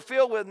that they were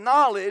filled with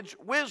knowledge,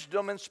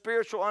 wisdom, and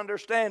spiritual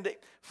understanding.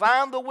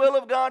 Find the will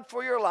of God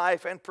for your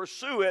life and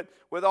pursue it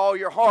with all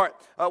your heart.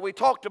 We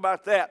talked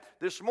about that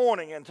this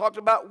morning and talked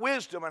about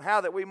wisdom and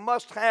how that we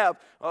must have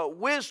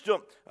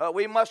wisdom.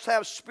 We must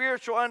have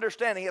spiritual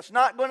understanding. It's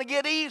not going to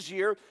get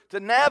easier to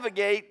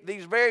navigate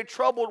these very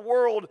troubled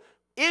world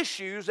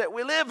issues that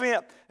we live in.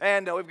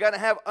 And we've got to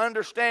have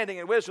understanding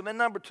and wisdom. Then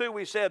number two,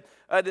 we said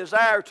a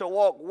desire to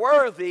walk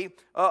worthy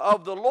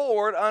of the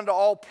Lord unto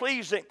all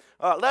pleasing.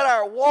 Let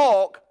our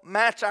walk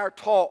match our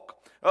talk.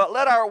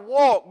 Let our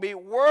walk be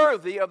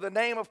worthy of the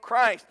name of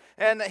Christ.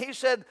 And he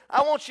said,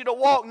 I want you to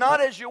walk not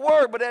as you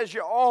were, but as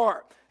you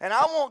are. And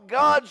I want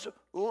God's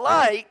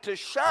light to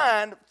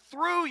shine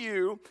through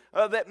you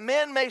that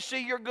men may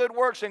see your good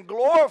works and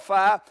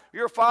glorify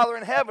your Father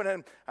in heaven.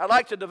 And I'd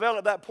like to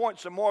develop that point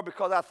some more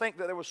because I think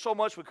that there was so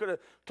much we could have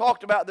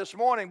talked about this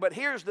morning. But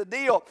here's the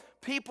deal.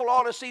 People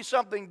ought to see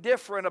something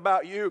different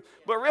about you.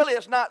 But really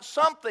it's not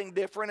something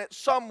different, it's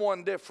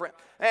someone different.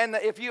 And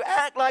if you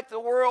act like the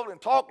world and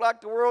talk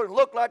like the world and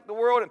look like the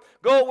world and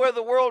go where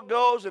the world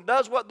goes and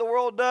does what the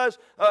world does,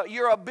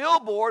 you're a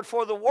billboard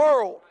for the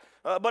world.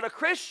 But a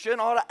Christian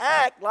ought to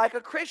act like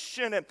a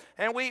Christian,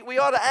 and we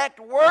ought to act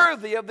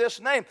worthy of this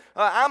name.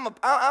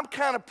 I'm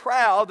kind of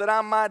proud that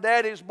I'm my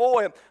daddy's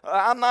boy.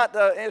 I'm not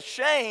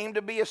ashamed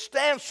to be a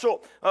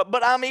Stansel,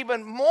 but I'm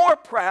even more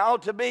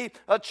proud to be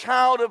a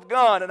child of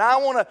God. And I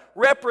want to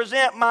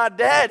represent my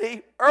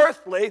daddy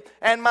earthly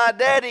and my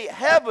daddy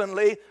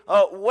heavenly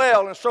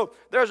well. And so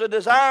there's a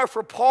desire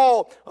for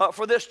Paul,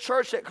 for this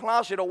church at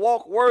Colossae to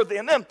walk worthy.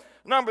 And then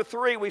number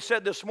three, we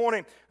said this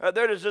morning,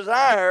 there's a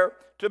desire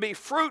to be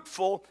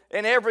fruitful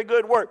in every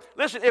good work.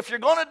 Listen, if you're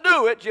going to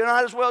do it, you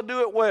might as well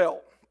do it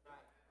well.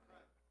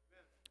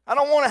 I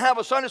don't want to have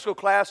a Sunday school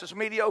class that's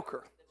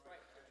mediocre.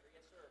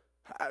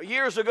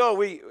 Years ago,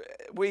 we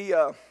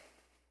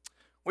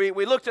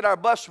looked at our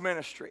bus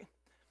ministry,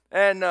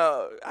 and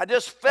I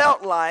just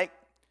felt like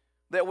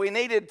that we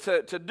needed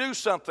to do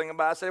something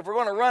about it. I said, if we're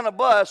going to run a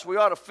bus, we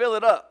ought to fill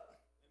it up.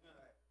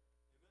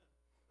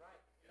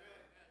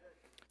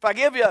 If I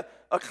give you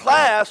a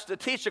class to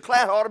teach a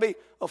class, it ought to be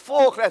a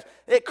full class.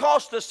 It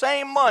costs the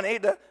same money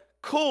to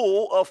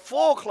cool a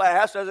full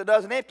class as it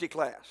does an empty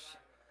class.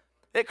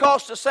 It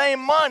costs the same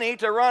money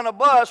to run a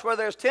bus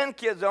whether there's 10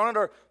 kids on it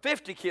or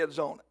 50 kids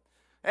on it.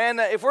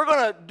 And if we're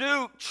going to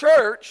do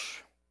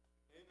church,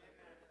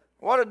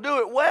 we ought to do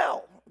it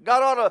well.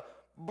 God ought to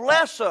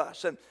bless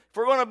us. And if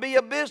we're going to be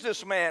a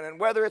businessman, and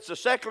whether it's a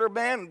secular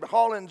man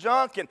hauling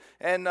junk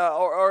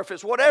or if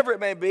it's whatever it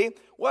may be,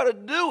 we ought to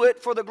do it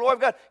for the glory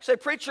of God. You say,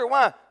 preacher,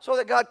 why? So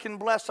that God can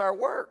bless our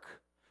work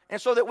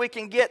and so that we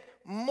can get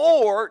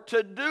more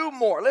to do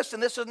more. Listen,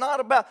 this is not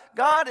about,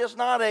 God is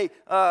not a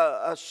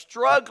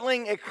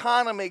struggling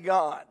economy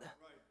God.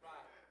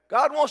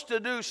 God wants to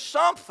do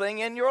something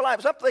in your life,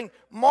 something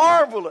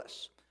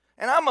marvelous.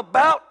 And I'm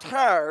about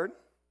tired.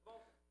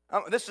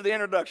 This is the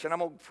introduction. I'm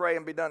going to pray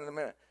and be done in a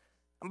minute.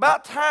 I'm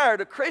about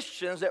tired of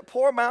Christians that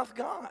poor mouth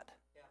God.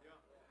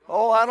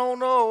 Oh, I don't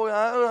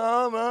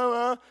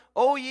know.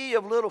 Oh, ye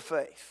of little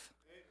faith.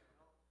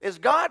 Is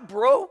God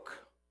broke?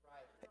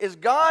 Is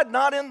God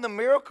not in the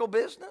miracle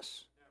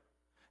business?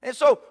 And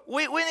so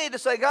we need to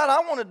say, God,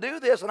 I want to do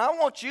this, and I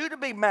want you to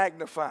be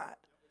magnified.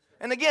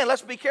 And again,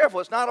 let's be careful.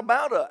 It's not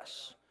about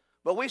us,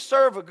 but we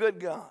serve a good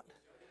God.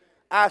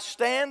 I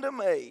stand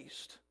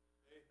amazed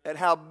at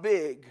how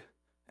big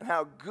and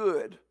how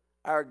good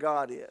our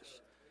God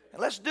is.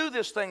 And let's do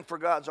this thing for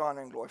God's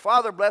honor and glory.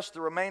 Father, bless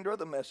the remainder of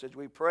the message.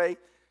 We pray.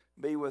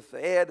 Be with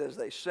Ed as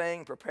they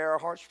sing. Prepare our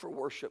hearts for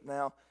worship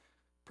now.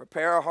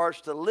 Prepare our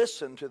hearts to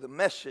listen to the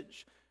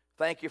message.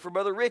 Thank you for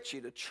Brother Richie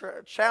to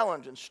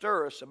challenge and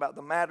stir us about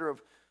the matter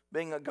of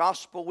being a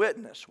gospel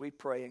witness. We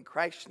pray in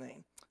Christ's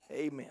name.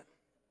 Amen.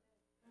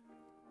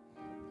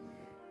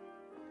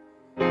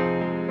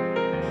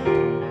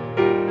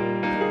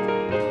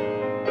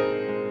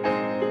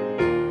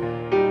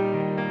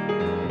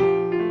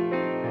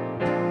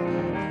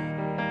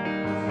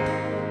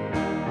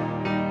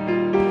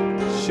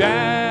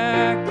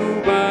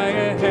 Shackled by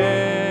a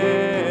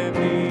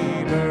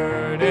heavy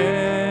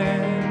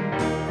burden,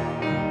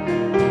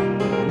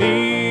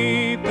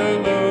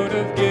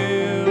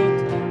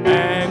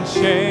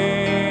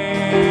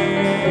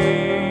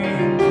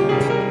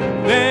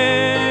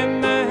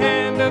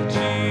 of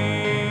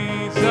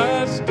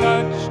Jesus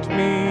touched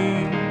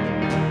me.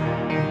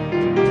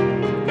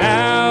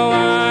 Now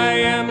I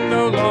am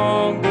no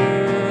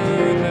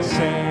longer the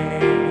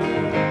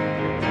same.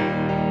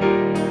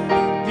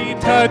 He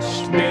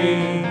touched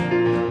me.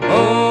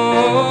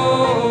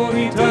 Oh,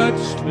 he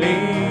touched me.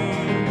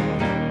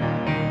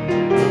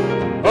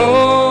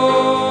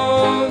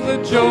 Oh, the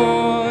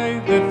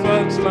joy that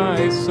floods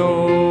my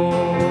soul.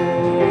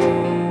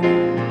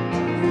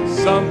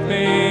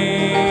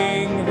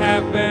 Something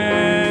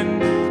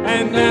happened,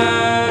 and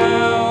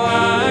now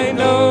I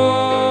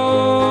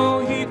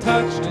know he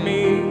touched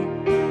me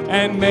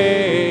and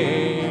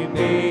made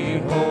me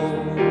whole.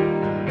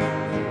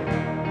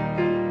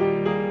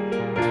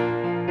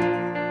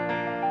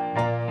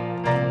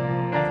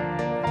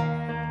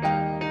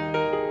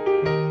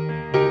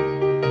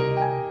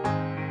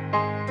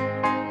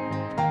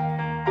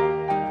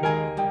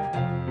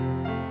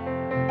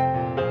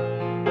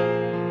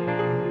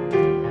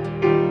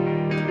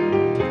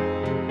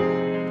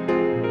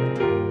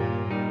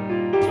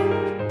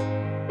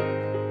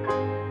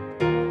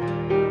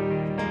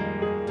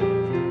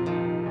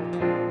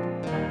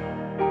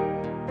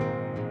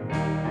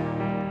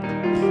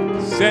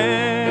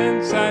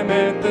 Since I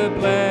met the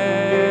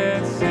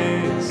blessed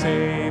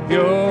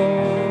Savior,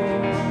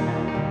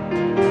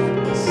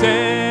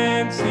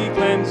 since he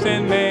cleansed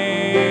and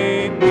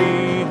made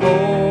me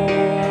whole,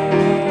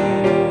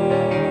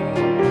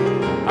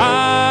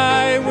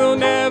 I will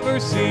never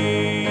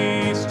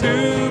cease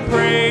to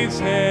praise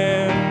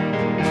him.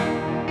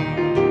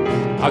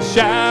 I'll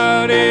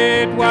shout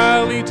it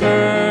while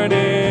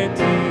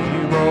eternity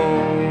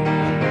rolls.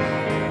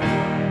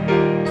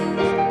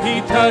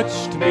 He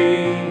touched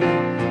me.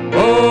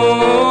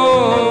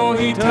 Oh,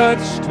 he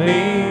touched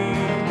me.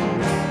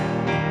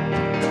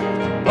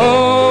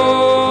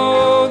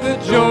 Oh, the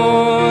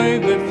joy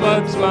that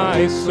floods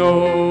my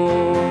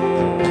soul.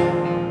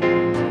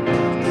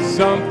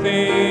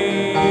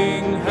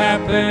 Something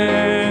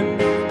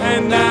happened,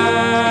 and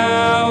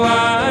now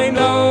I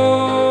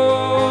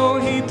know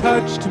he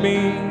touched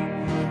me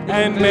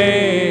and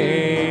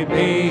made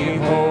me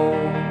whole.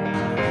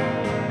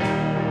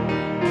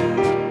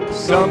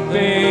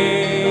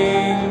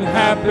 Something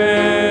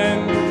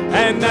happened,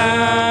 and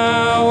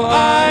now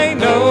I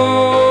know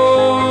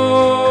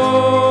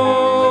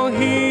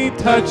he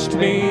touched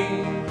me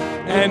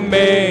and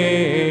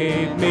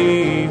made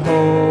me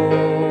whole.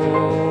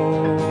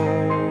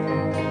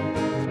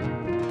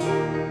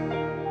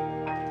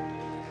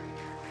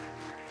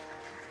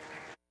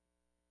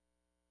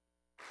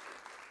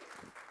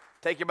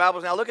 Take your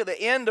Bibles now. Look at the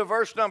end of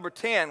verse number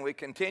 10. We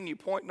continue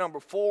point number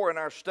 4 in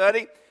our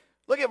study.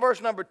 Look at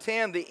verse number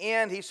 10, the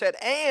end. He said,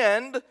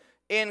 and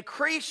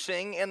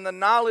increasing in the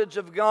knowledge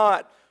of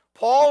God.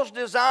 Paul's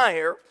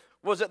desire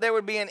was that there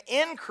would be an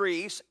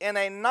increase in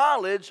a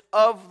knowledge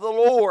of the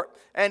Lord.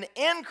 An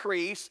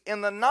increase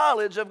in the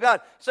knowledge of God.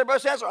 So, Brother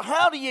Sansel,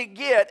 how do you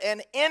get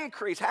an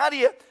increase? How do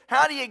you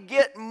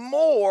get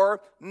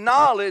more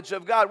knowledge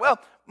of God? Well,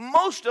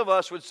 most of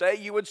us would say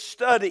you would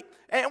study.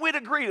 And we'd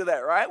agree to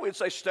that, right? We'd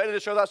say, study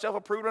to show thyself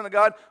approved unto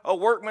God, a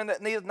workman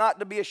that needeth not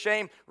to be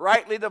ashamed,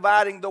 rightly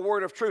dividing the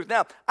word of truth.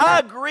 Now, I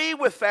agree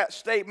with that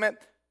statement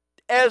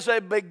as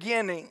a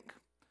beginning.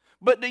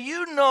 But do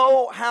you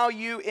know how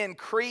you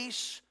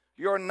increase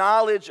your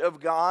knowledge of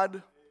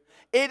God?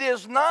 It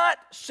is not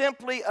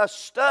simply a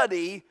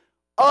study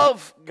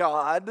of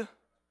God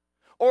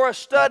or a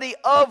study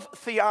of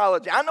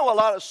theology. I know a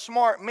lot of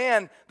smart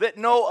men that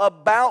know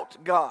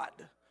about God.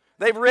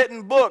 They've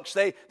written books.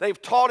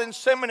 They've taught in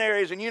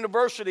seminaries and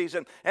universities,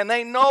 and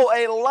they know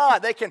a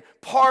lot. They can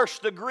parse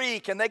the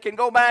Greek, and they can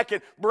go back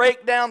and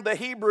break down the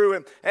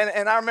Hebrew.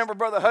 And I remember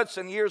Brother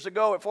Hudson years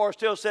ago at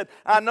Forest Hill said,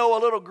 I know a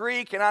little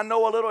Greek and I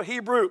know a little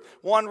Hebrew.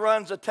 One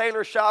runs a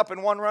tailor shop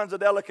and one runs a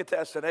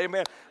delicatessen.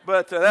 Amen.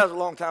 But that was a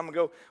long time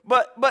ago.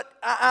 But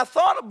I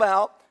thought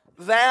about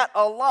that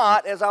a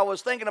lot as I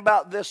was thinking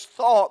about this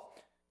thought.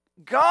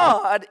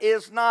 God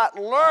is not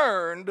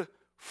learned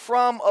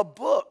from a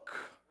book.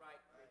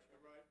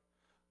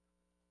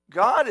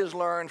 God is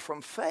learned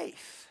from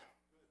faith.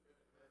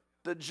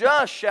 The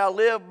just shall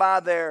live by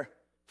their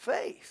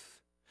faith.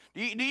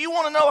 Do you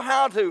want to know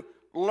how to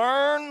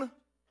learn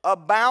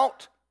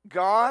about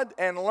God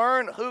and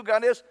learn who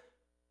God is?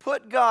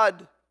 Put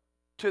God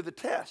to the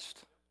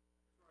test.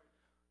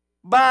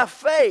 By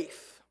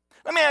faith.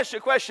 Let me ask you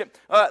a question.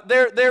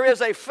 There is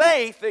a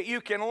faith that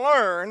you can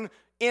learn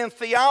in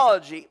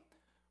theology,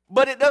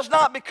 but it does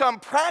not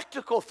become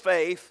practical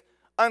faith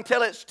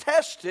until it's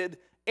tested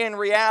in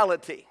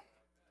reality.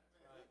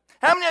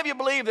 How many of you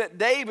believe that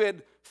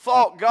David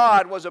thought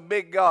God was a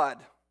big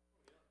God?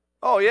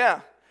 Oh,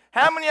 yeah.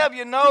 How many of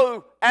you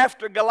know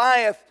after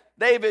Goliath,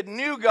 David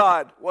knew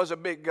God was a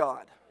big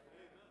God?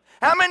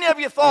 How many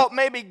of you thought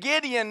maybe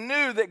Gideon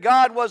knew that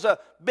God was a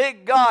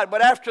big God.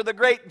 But after the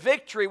great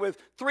victory with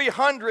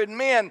 300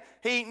 men,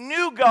 he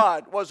knew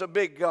God was a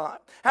big God.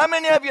 How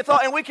many of you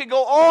thought, and we could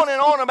go on and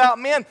on about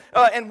men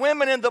and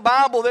women in the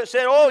Bible that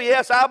said, oh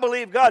yes, I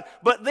believe God.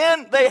 But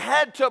then they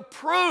had to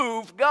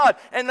prove God.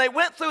 And they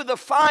went through the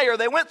fire,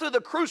 they went through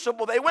the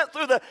crucible, they went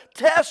through the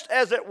test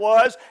as it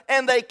was,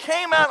 and they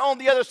came out on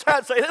the other side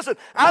and say, listen,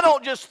 I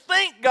don't just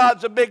think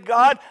God's a big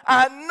God,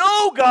 I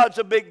know God's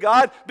a big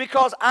God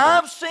because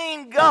I've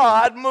seen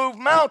God move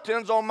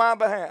mountains on my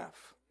behalf.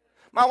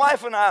 My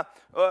wife and I,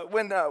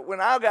 when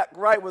I got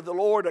right with the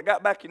Lord, I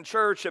got back in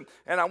church and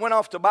I went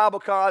off to Bible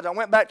college. I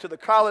went back to the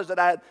college that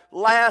I had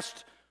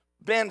last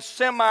been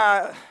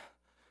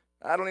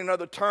I don't even know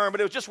the term, but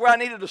it was just where I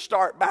needed to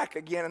start back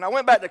again. And I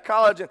went back to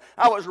college and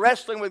I was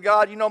wrestling with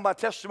God. You know my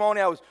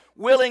testimony. I was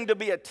willing to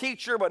be a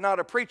teacher but not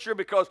a preacher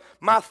because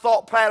my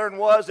thought pattern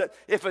was that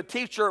if a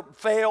teacher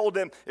failed,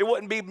 then it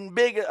wouldn't be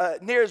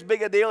near as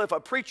big a deal if a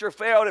preacher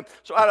failed. And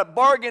so I had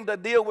bargained a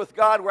deal with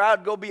God where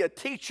I'd go be a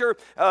teacher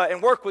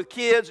and work with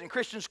kids in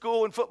Christian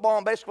school and football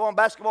and baseball and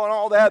basketball and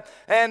all that.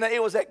 And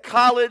it was at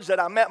college that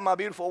I met my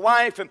beautiful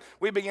wife and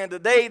we began to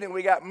date and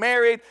we got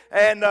married.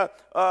 And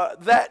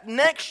that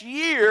next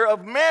year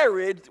of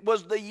marriage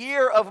was the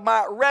year of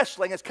my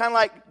wrestling. It's kind of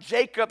like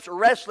Jacob's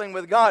wrestling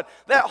with God.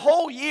 That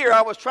whole year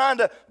I was trying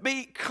to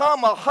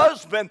become a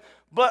husband,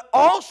 but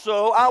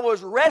also I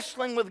was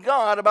wrestling with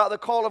God about the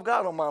call of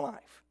God on my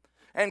life.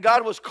 And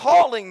God was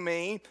calling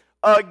me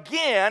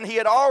again. He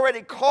had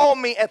already called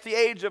me at the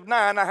age of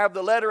 9. I have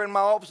the letter in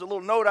my office, a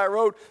little note I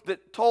wrote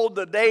that told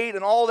the date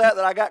and all that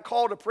I got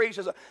called to preach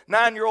as a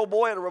 9-year-old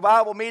boy at a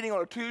revival meeting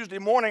on a Tuesday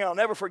morning. I'll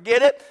never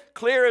forget it.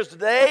 Clear as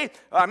day.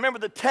 I remember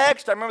the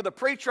text. I remember the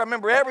preacher. I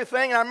remember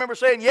everything. And I remember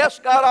saying, yes,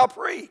 God, I'll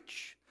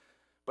preach.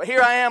 But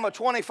here I am, a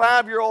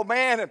 25-year-old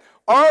man, and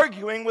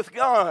arguing with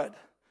God.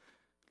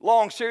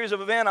 Long series of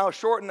events. I'll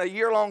shorten a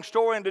year-long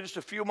story into just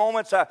a few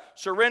moments. I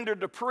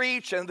surrendered to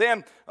preach, and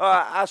then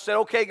I said,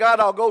 okay, God,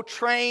 I'll go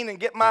train and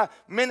get my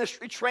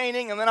ministry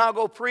training, and then I'll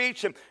go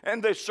preach.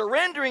 And the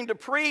surrendering to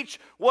preach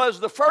was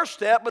the first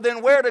step, but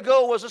then where to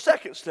go was the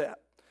second step.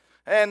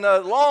 And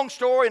long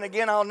story, and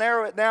again, I'll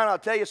narrow it down. I'll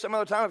tell you some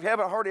other time if you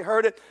haven't already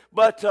heard it.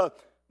 But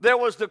there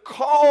was the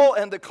call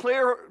and the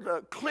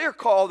clear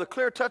call, the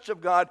clear touch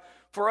of God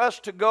for us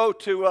to go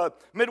to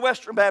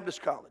Midwestern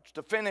Baptist College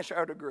to finish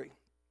our degree.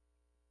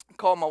 I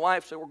called my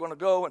wife, said, we're going to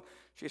go. And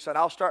she said,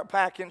 I'll start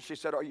packing. She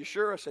said, are you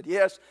sure? I said,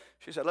 yes.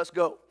 She said, let's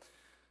go.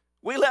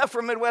 We left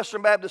for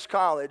Midwestern Baptist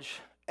College,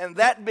 and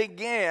that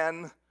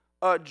began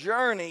a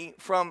journey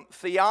from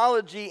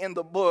theology in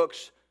the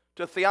books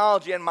to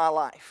theology in my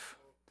life.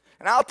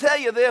 And I'll tell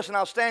you this, and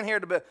I'll stand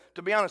here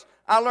to be honest.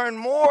 I learned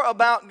more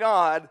about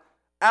God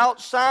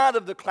outside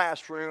of the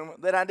classroom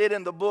than I did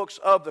in the books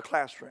of the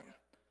classroom.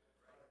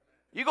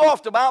 You go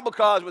off to Bible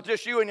college with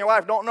just you and your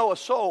wife, don't know a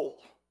soul.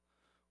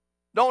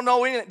 Don't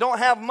know anything, don't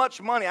have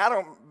much money.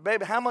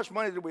 Baby, how much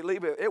money did we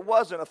leave it? It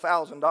wasn't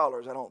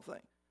 $1,000, I don't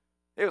think.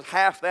 It was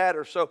half that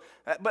or so.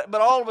 But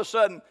all of a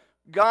sudden,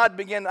 God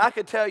began, I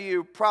could tell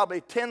you probably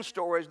 10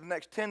 stories in the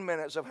next 10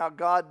 minutes of how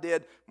God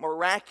did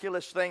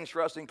miraculous things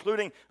for us,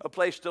 including a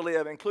place to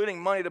live,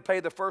 including money to pay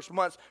the first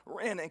month's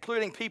rent,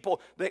 including people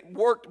that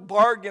worked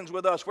bargains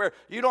with us where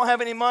you don't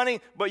have any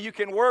money, but you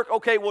can work.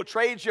 Okay, we'll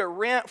trade you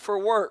rent for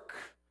work.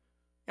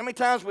 How many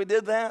times we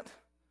did that?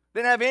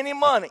 Didn't have any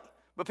money.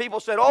 But people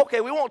said, okay,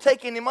 we won't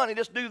take any money,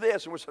 just do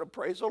this. And we said,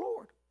 praise the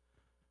Lord.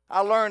 I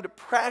learned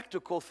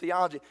practical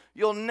theology.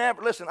 You'll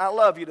never, listen, I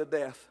love you to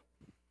death.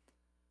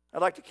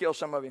 I'd like to kill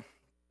some of you.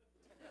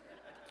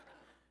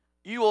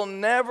 You will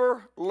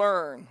never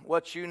learn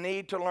what you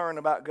need to learn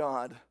about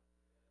God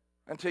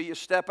until you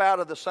step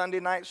out of the Sunday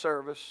night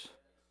service,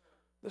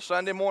 the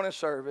Sunday morning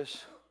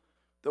service,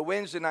 the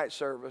Wednesday night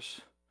service,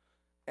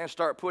 and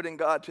start putting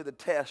God to the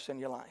test in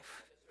your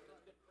life.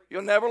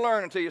 You'll never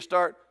learn until you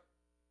start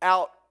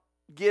out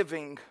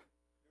giving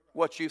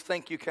what you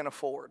think you can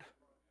afford.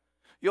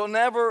 You'll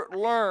never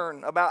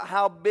learn about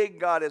how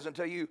big God is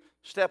until you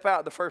step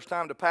out the first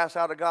time to pass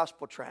out a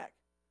gospel tract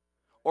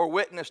or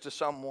witness to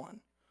someone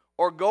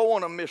or go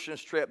on a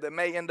missions trip that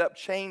may end up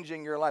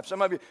changing your life.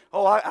 Some of you,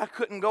 I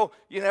couldn't go.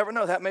 You never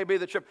know. That may be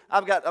the trip.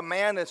 I've got a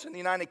man that's in the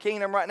United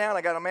Kingdom right now, and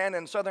I got a man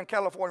in Southern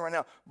California right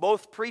now,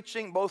 both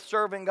preaching, both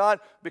serving God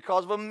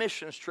because of a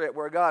missions trip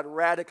where God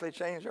radically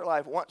changed their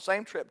life.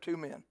 Same trip, 2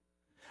 men.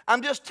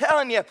 I'm just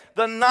telling you,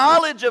 the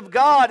knowledge of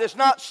God is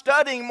not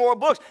studying more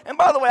books. And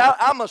by the way,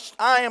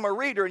 I am a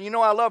reader, and you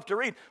know I love to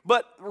read.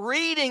 But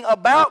reading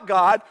about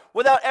God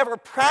without ever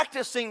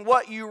practicing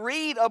what you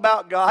read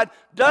about God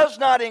does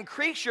not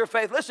increase your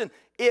faith. Listen,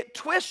 it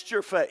twists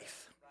your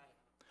faith.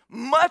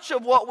 Much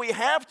of what we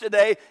have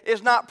today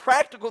is not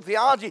practical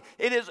theology.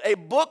 It is a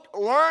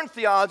book-learned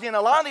theology. And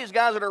a lot of these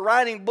guys that are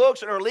writing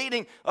books and are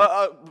leading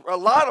a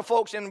lot of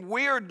folks in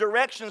weird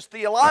directions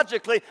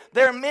theologically,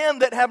 they're men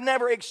that have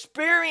never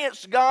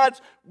experienced God's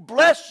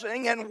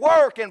blessing and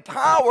work and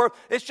power.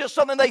 It's just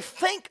something they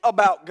think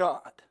about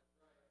God.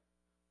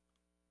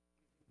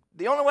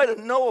 The only way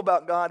to know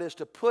about God is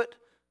to put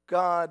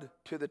God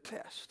to the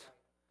test.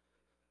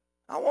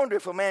 I wonder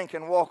if a man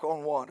can walk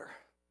on water.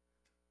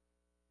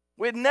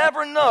 We'd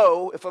never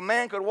know if a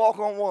man could walk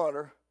on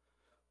water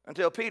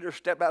until Peter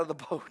stepped out of the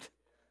boat.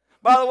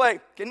 By the way,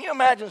 can you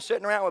imagine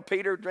sitting around with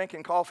Peter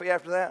drinking coffee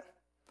after that?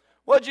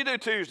 What'd you do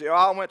Tuesday? Oh,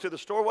 I went to the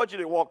store. What'd you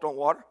do? Walked on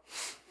water.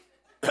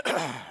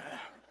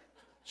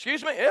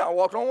 Excuse me? Yeah, I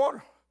walked on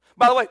water.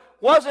 By the way,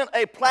 wasn't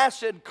a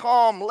placid,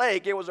 calm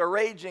lake. It was a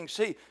raging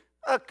sea.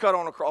 I cut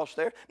on across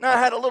there. Now, I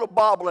had a little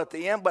bobble at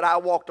the end, but I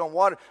walked on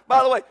water.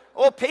 By the way,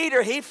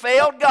 Peter, he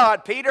failed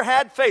God. Peter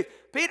had faith.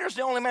 Peter's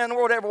the only man in the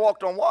world that ever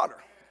walked on water.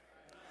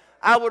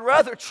 I would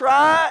rather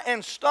try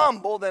and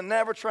stumble than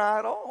never try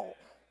at all.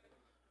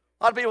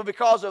 A lot of people,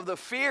 because of the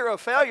fear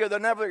of failure, they'll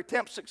never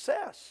attempt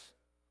success.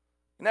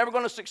 You're never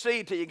going to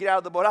succeed till you get out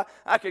of the boat.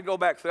 I could go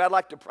back through.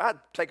 I'd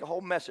take a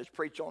whole message,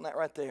 preach on that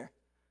right there.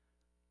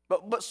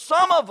 But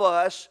some of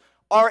us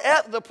are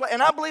at the place,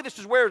 and I believe this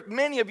is where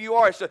many of you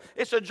are.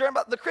 It's a journey.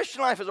 The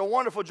Christian life is a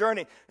wonderful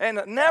journey, and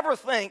never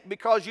think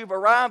because you've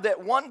arrived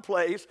at one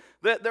place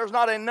that there's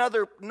not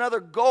another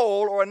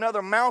goal or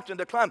another mountain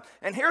to climb.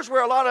 And here's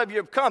where a lot of you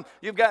have come.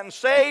 You've gotten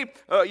saved.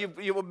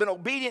 You've been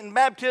obedient in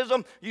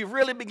baptism. You've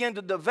really begun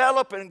to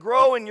develop and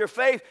grow in your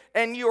faith,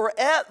 and you're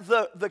at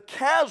the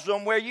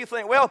chasm where you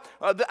think, well,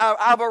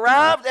 I've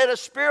arrived at a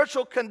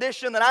spiritual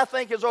condition that I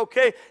think is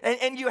okay,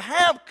 and you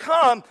have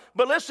come.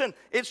 But listen,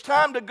 it's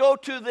time to go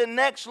to the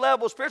next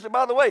level spiritually.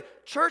 By the way,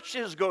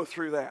 churches go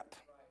through that.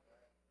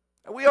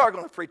 And we are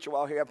going to preach a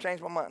while here. I've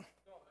changed my mind.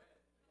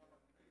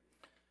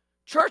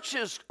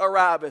 Churches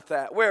arrive at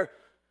that, where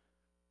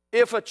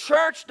if a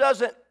church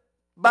doesn't,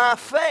 by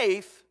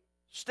faith,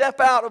 step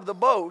out of the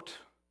boat,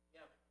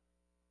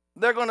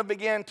 they're going to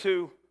begin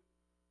to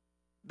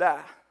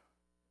die.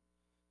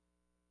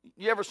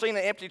 You ever seen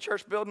an empty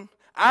church building?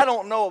 I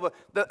don't know,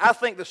 but I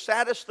think the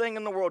saddest thing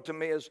in the world to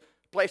me is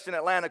a place in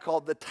Atlanta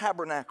called the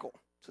Tabernacle.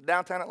 It's in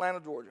downtown Atlanta,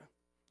 Georgia.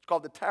 It's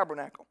called the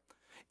Tabernacle.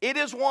 It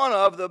is one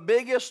of the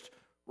biggest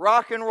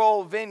rock and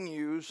roll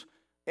venues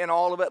in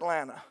all of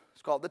Atlanta.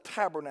 It's called the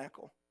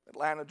Tabernacle,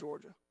 Atlanta,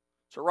 Georgia.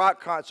 It's a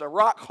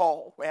rock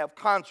hall. We have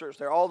concerts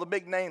there. All the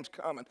big names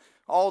coming.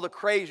 All the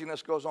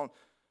craziness goes on.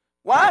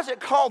 Why is it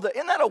called that?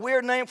 Isn't that a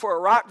weird name for a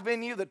rock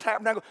venue, the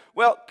Tabernacle?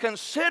 Well,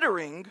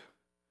 considering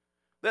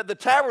that the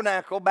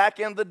Tabernacle back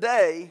in the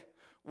day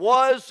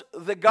was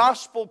the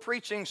gospel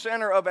preaching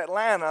center of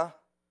Atlanta,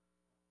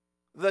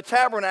 the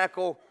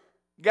Tabernacle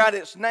got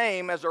its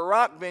name as a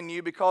rock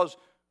venue because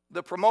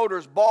the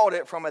promoters bought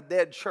it from a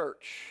dead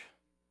church.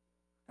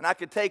 And I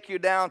could take you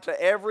down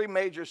to every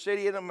major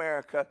city in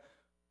America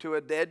to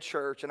a dead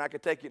church, and I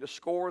could take you to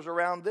scores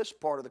around this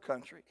part of the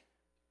country.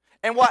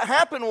 And what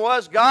happened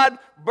was God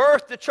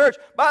birthed the church.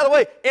 By the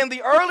way, in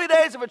the early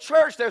days of a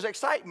church, there's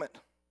excitement.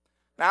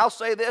 Now, I'll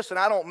say this, and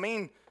I don't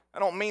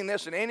mean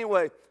this in any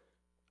way.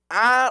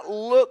 I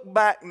look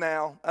back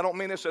now. I don't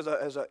mean this as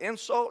an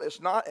insult.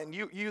 It's not, and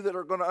you that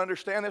are going to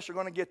understand this are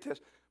going to get this.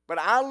 But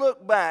I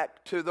look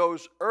back to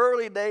those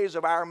early days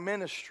of our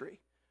ministry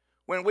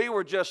when we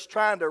were just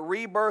trying to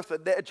rebirth a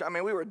dead. I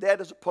mean, we were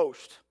dead as a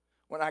post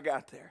when I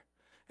got there.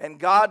 And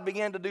God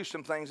began to do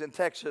some things in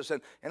Texas.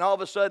 And all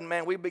of a sudden,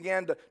 man, we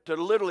began to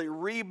literally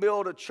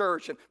rebuild a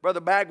church. And Brother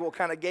Bagwell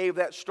kind of gave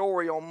that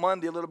story on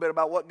Monday a little bit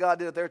about what God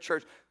did at their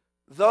church.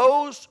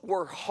 Those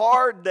were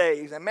hard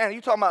days. And, man,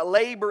 you're talking about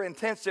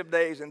labor-intensive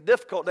days and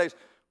difficult days.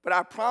 But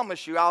I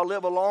promise you, I'll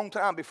live a long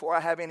time before I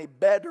have any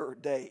better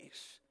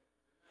days.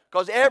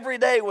 Because every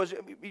day was,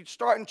 you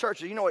start in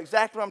churches, you know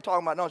exactly what I'm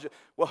talking about, don't you?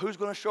 Well, who's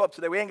going to show up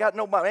today? We ain't got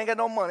no money, ain't got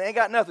no money, ain't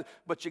got nothing.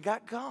 But you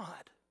got God.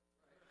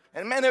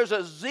 And, man, there's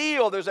a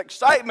zeal, there's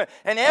excitement,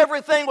 and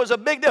everything was a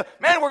big deal.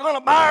 Man, we're going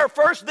to buy our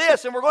first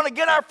this, and we're going to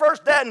get our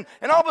first that.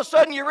 And all of a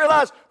sudden you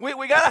realize we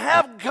got to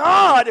have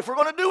God if we're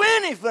going to do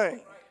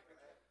anything.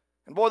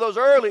 And, boy, those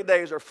early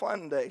days are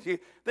fun days.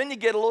 Then you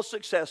get a little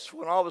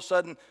successful, and all of a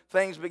sudden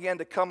things begin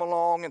to come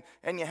along,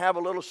 and you have a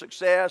little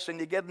success, and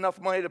you get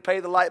enough money to pay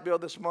the light bill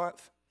this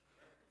month.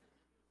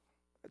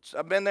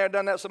 I've been there,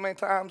 done that so many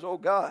times. Oh,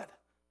 God,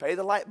 pay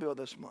the light bill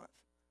this month.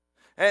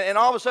 And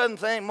all of a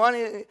sudden,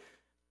 money...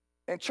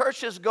 And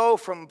churches go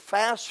from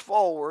fast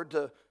forward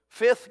to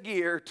fifth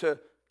gear to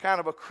kind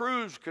of a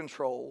cruise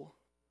control.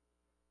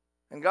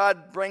 And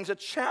God brings a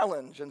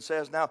challenge and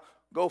says, now,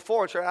 go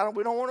forward.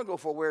 We don't want to go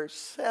forward. We're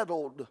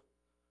settled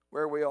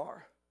where we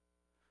are.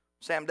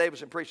 Sam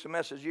Davidson preached a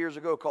message years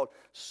ago called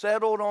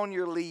Settled on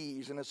Your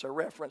Lees. And it's a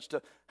reference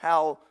to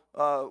how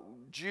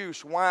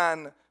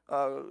wine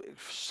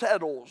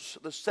settles.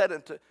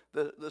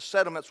 The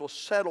sediments will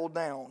settle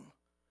down.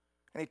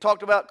 And he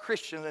talked about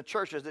Christians and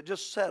churches that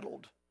just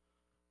settled.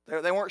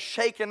 They weren't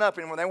shaken up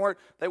anymore.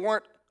 They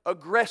weren't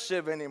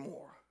aggressive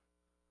anymore.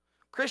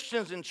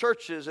 Christians in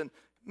churches and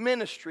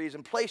ministries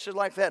and places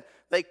like that,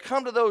 they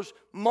come to those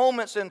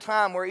moments in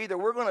time where either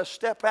we're going to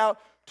step out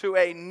to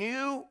a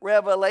new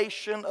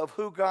revelation of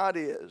who God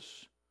is,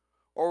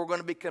 or we're going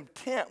to be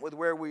content with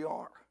where we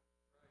are.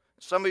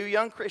 Some of you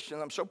young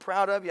Christians, I'm so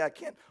proud of you. I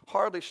can't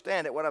hardly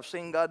stand it, what I've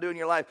seen God do in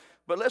your life.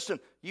 But listen,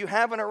 you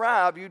haven't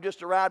arrived. You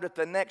just arrived at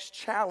the next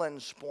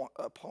challenge point.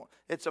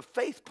 It's a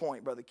faith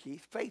point, Brother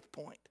Keith, faith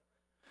point.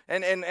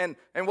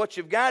 And what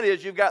you've got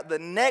is you've got the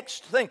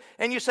next thing.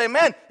 And you say,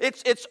 man,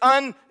 it's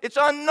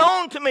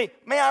unknown to me.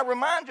 May I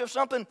remind you of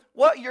something?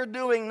 What you're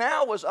doing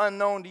now was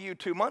unknown to you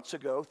 2 months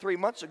ago, 3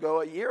 months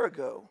ago, a year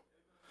ago.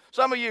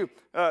 Some of you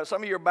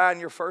are buying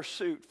your first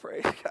suit,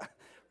 praise God.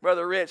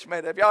 Brother Rich,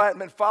 man, if y'all hadn't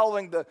been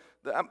following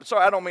I'm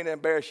sorry, I don't mean to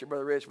embarrass you,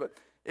 Brother Rich, but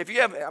if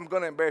you haven't, I'm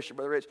going to embarrass you,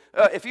 Brother Rich.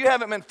 If you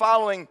haven't been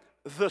following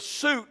the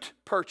suit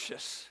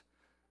purchase,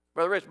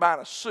 Brother Rich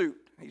buying a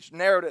suit. He's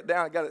narrowed it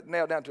down and got it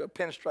nailed down to a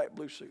pinstripe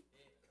blue suit.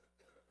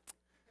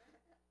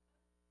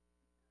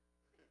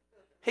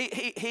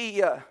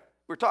 We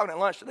were talking at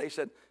lunch today. He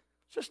said,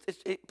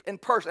 it's in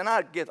person, and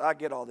I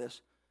get all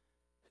this.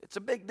 It's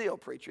a big deal,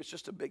 preacher. It's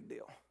just a big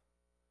deal.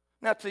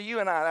 Now, to you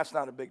and I, that's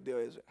not a big deal,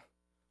 is it?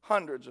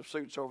 Hundreds of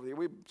suits over there.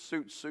 We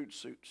suits.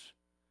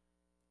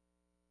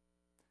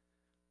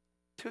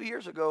 2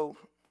 years ago,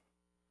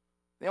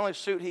 the only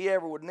suit he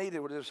ever would need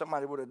was if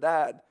somebody would have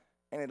died,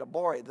 and he'd have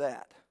borrowed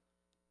that.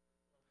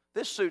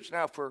 This suit's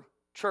now for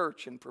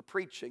church and for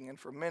preaching and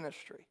for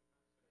ministry.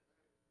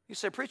 You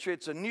say, preacher,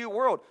 it's a new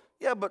world.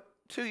 Yeah, but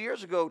 2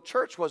 years ago,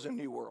 church was a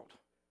new world.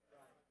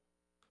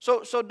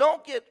 So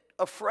don't get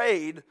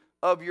afraid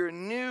of your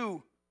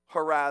new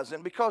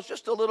horizon, because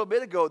just a little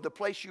bit ago, the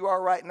place you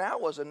are right now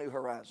was a new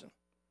horizon.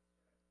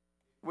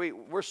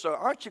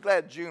 Aren't you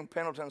glad June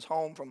Pendleton's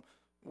home from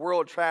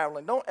world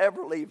traveling? Don't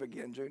ever leave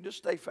again, June. Just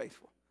stay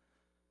faithful.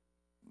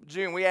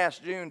 June, we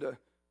asked June to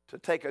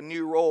take a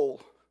new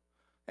role.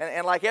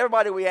 And like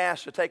everybody we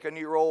asked to take a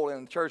new role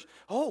in the church,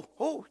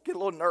 get a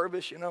little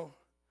nervous, you know.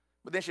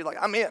 But then she's like,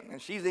 I'm in,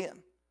 and she's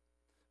in.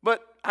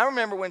 But I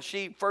remember when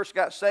she first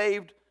got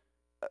saved,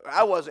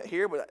 I wasn't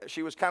here, but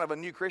she was kind of a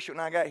new Christian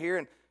when I got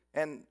here,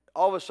 and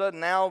all of a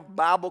sudden now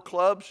Bible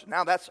clubs,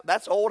 now that's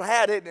old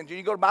hat, and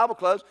you go to Bible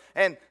clubs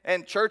and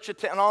church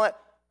and all that.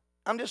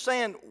 I'm just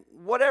saying,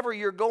 whatever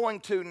you're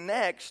going to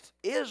next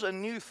is a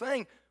new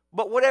thing,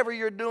 but whatever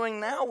you're doing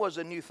now was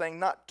a new thing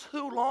not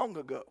too long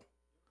ago.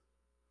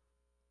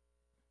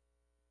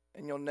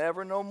 And you'll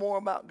never know more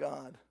about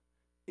God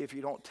if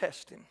you don't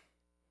test him.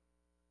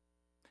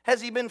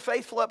 Has he been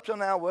faithful up till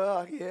now?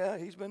 Well, yeah,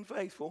 he's been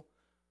faithful.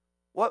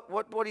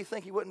 What do you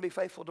think he wouldn't be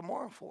faithful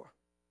tomorrow for?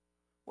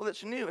 Well,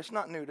 it's new. It's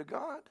not new to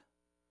God.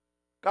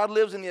 God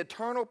lives in the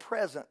eternal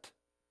present.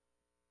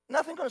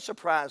 Nothing's going to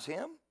surprise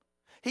him.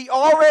 He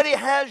already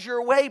has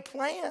your way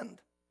planned.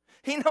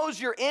 He knows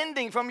your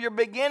ending from your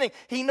beginning.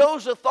 He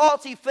knows the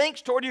thoughts he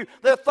thinks toward you,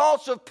 the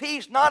thoughts of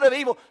peace, not of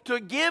evil, to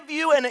give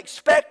you an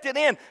expected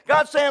end.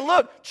 God's saying,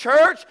 look,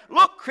 church,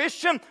 look,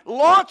 Christian,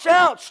 launch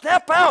out,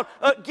 step out,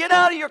 get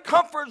out of your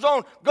comfort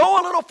zone,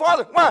 go a little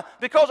farther. Why?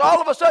 Because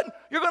all of a sudden,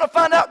 you're going to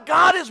find out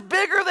God is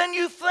bigger than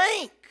you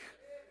think.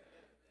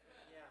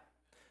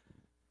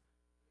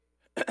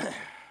 Got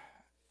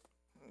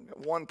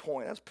 1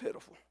 point, that's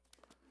pitiful.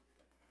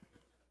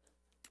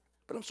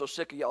 But I'm so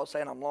sick of y'all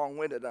saying I'm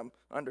long-winded, I'm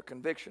under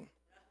conviction.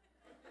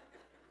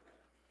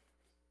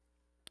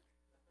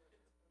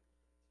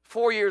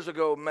 4 years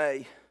ago,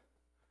 May,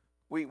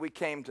 we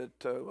came to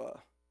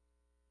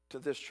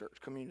this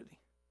church community,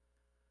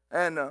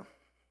 and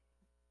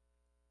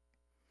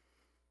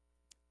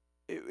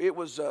it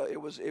was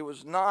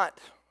not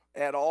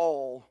at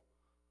all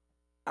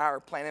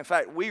our plan. In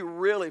fact, we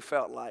really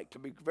felt like, to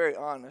be very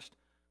honest,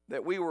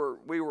 that we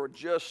were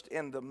just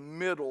in the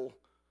middle.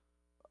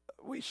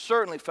 We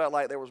certainly felt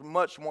like there was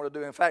much more to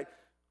do. In fact,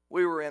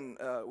 we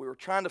were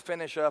trying to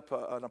finish up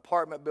an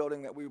apartment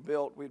building that we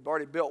built. We'd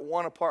already built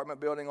one apartment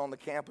building on the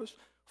campus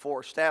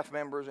for staff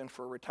members and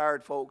for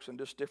retired folks and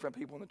just different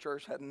people in the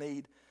church had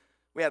need.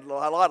 We had a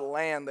lot of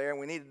land there, and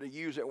we needed to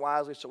use it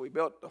wisely, so we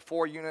built a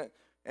 4-unit,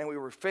 and we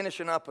were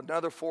finishing up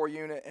another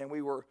 4-unit, and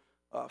we were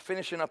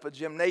finishing up a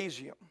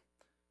gymnasium.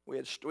 We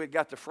had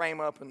got the frame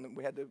up, and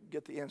we had to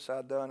get the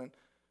inside done, and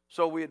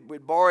so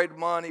we'd borrowed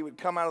money. We'd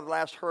come out of the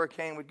last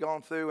hurricane we'd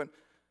gone through, and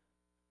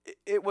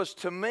it was,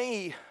 to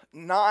me,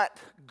 not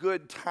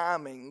good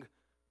timing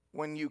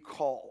when you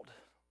called.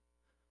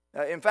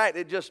 In fact,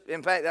 I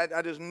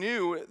just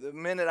knew the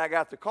minute I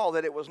got the call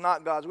that it was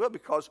not God's will,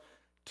 because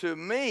to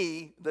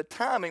me, the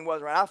timing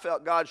wasn't right. I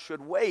felt God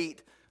should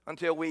wait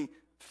until we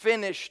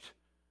finished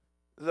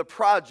the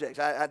project.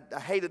 I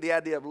hated the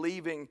idea of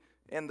leaving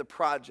in the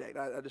project.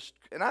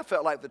 I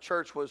felt like the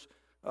church was,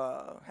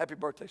 happy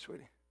birthday,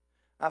 sweetie.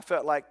 I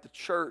felt like the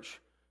church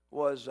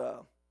was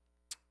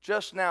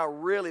just now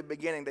really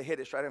beginning to hit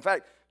its stride. In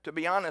fact, to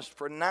be honest,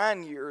 for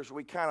 9 years,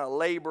 we kind of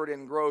labored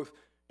in growth.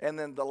 And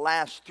then the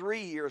last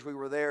 3 years we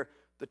were there,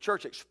 the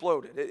church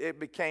exploded. It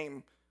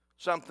became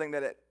something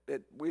that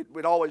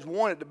we'd always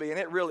wanted to be, and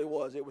it really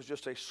was. It was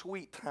just a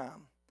sweet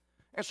time.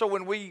 And so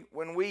when we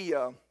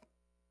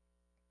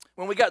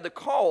got the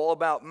call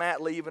about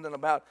Matt leaving and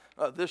about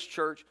this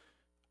church,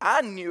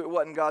 I knew it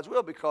wasn't God's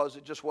will because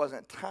it just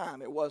wasn't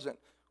time. It wasn't,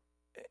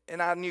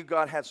 and I knew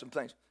God had some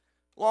things.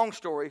 Long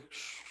story,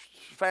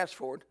 fast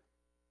forward.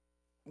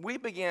 We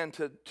began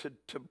to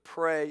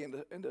pray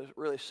and to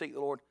really seek the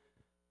Lord.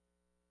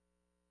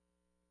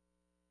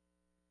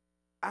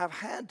 I've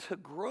had to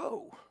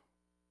grow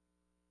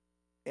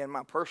in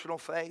my personal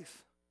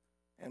faith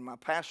and my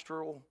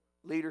pastoral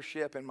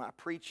leadership, in my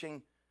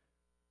preaching,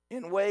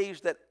 in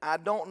ways that I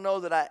don't know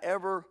that I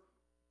ever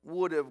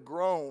would have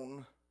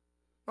grown.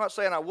 I'm not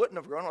saying I wouldn't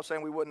have grown. I'm not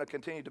saying we wouldn't have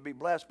continued to be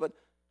blessed, but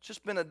it's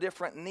just been a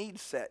different need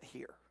set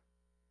here.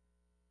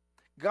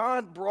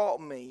 God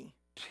brought me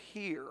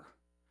here,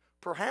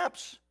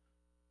 perhaps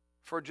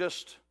for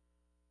just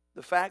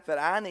the fact that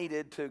I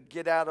needed to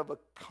get out of a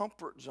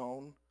comfort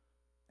zone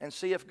and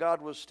see if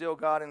God was still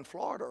God in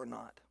Florida or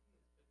not.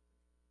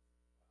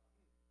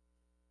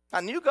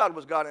 I knew God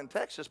was God in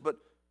Texas, but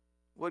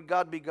would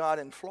God be God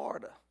in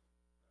Florida?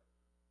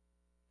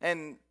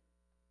 And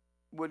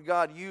would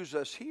God use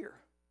us here?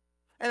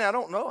 And I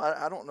don't know.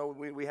 I don't know.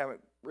 We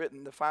haven't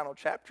written the final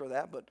chapter of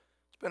that, but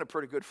it's been a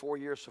pretty good 4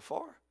 years so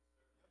far.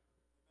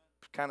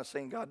 Kind of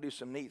seen God do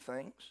some neat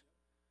things.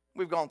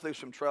 We've gone through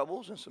some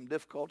troubles and some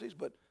difficulties,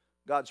 but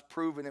God's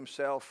proven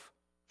himself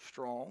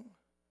strong.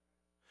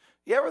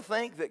 You ever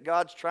think that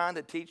God's trying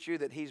to teach you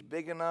that he's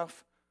big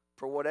enough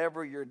for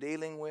whatever you're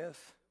dealing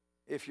with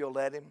if you'll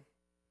let him?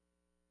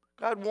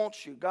 God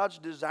wants you. God's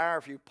desire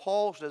for you,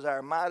 Paul's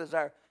desire, my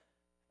desire.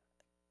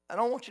 I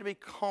don't want you to be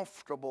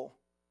comfortable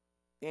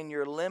in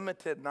your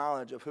limited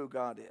knowledge of who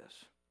God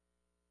is.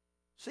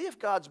 See if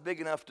God's big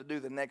enough to do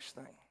the next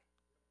thing.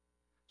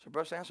 So,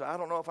 Brother Sam, I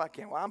don't know if I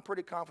can. Well, I'm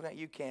pretty confident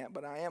you can't,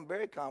 but I am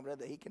very confident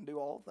that he can do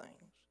all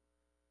things.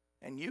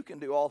 And you can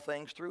do all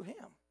things through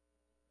him.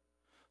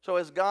 So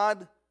as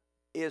God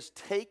is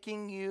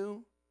taking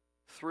you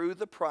through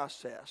the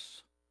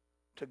process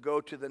to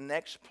go to the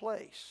next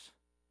place,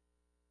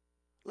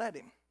 let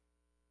him.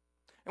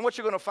 And what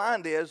you're going to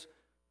find is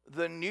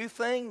the new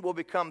thing will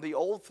become the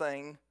old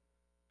thing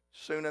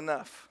soon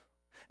enough.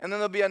 And then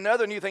there'll be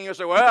another new thing. You'll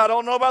say, well, I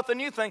don't know about the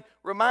new thing.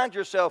 Remind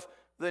yourself,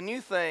 the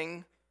new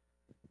thing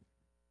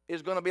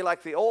is going to be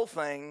like the old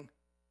thing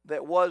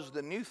that was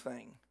the new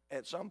thing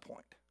at some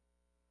point.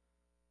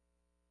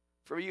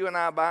 For you and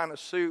I buying a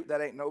suit,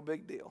 that ain't no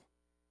big deal.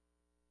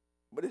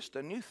 But it's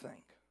the new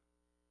thing.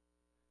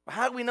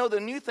 How do we know the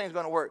new thing's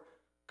going to work?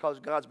 Because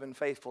God's been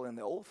faithful in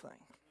the old thing.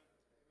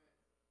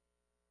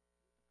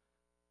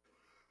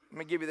 Let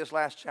me give you this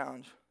last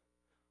challenge.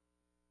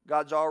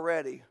 God's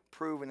already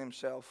proven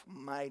himself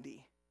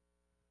mighty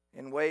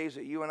in ways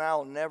that you and I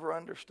will never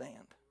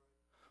understand.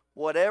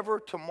 Whatever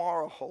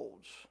tomorrow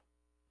holds,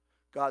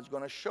 God's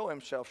going to show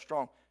himself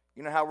strong.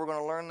 You know how we're going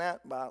to learn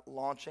that? By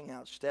launching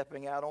out,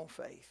 stepping out on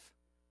faith.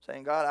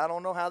 Saying, God, I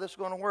don't know how this is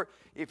going to work.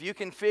 If you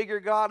can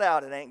figure God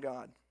out, it ain't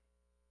God.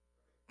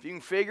 If you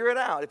can figure it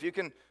out, if you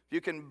can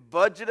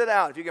budget it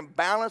out, if you can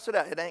balance it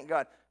out, it ain't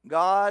God.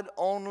 God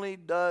only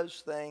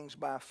does things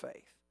by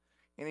faith.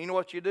 And you know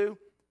what you do?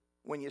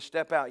 When you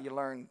step out, you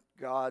learn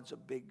God's a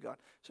big God.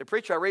 Say,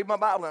 preacher, I read my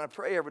Bible and I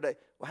pray every day.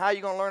 Well, how are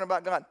you going to learn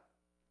about God?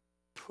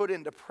 Put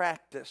into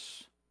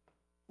practice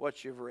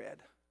what you've read.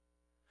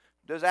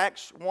 Does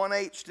Acts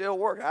 1:8 still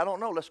work? I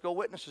don't know. Let's go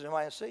witnesses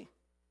in see.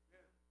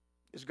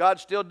 Is God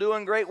still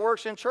doing great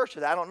works in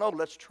churches? I don't know.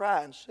 Let's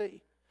try and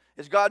see.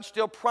 Is God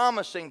still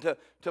promising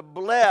to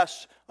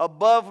bless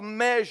above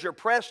measure,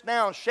 pressed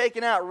down,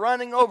 shaken out,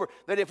 running over,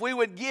 that if we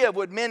would give,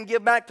 would men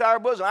give back to our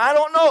bosom? I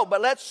don't know,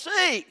 but let's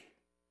see.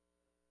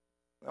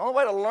 The only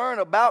way to learn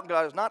about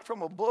God is not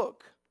from a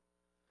book.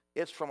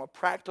 It's from a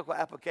practical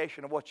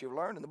application of what you've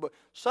learned in the book.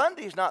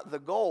 Sunday's not the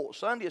goal.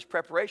 Sunday is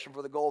preparation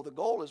for the goal. The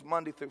goal is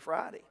Monday through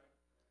Friday.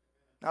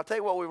 Now, I'll tell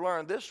you what we've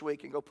learned this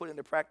week and go put it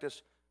into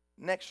practice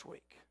next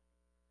week.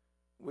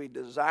 We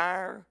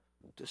desire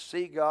to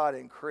see God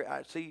increase.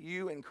 I see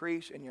you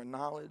increase in your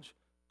knowledge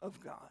of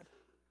God.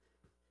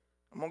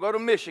 I'm going to go to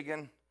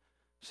Michigan,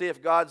 see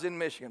if God's in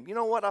Michigan. You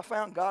know what? I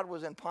found God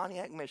was in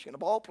Pontiac, Michigan,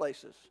 of all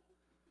places.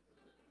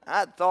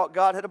 I thought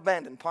God had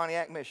abandoned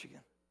Pontiac,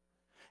 Michigan.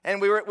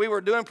 And we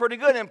were doing pretty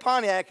good in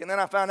Pontiac, and then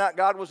I found out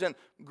God was in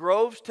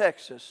Groves,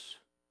 Texas.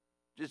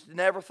 Just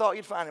never thought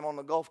you'd find him on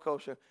the Gulf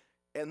Coast.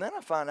 And then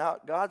I found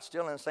out God's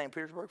still in St.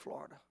 Petersburg,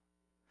 Florida.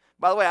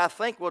 By the way, I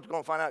think we're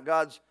going to find out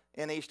God's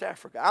in East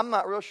Africa. I'm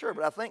not real sure,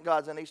 but I think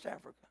God's in East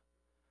Africa.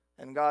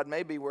 And God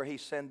may be where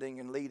he's sending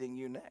and leading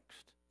you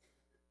next.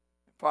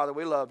 Father,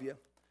 we love you.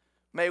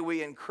 May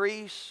we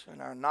increase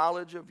in our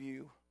knowledge of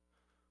you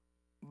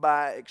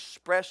by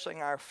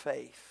expressing our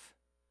faith,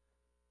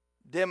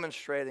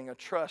 demonstrating a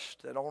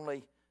trust that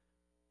only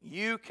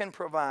you can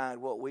provide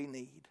what we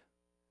need.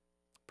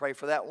 Pray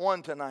for that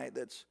one tonight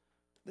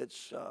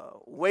that's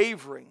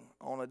wavering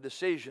on a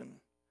decision.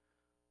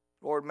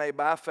 Lord, may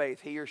by faith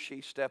he or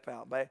she step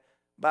out.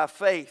 By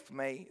faith,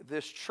 may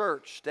this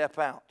church step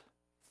out.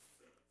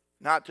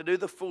 Not to do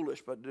the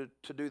foolish, but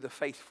to do the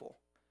faithful.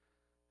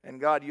 And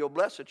God, you'll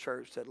bless a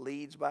church that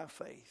leads by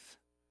faith.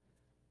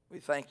 We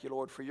thank you,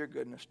 Lord, for your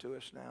goodness to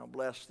us now.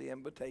 Bless the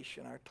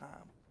invitation, our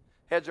time.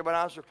 Heads are bowed,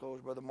 eyes are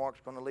closed. Brother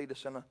Mark's going to lead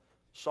us in a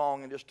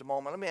song in just a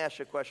moment. Let me ask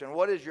you a question.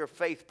 What is your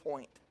faith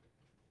point?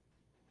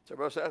 So,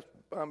 brother says,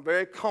 I'm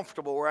very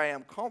comfortable where I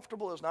am.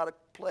 Comfortable is not a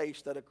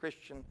place that a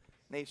Christian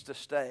needs to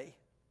stay.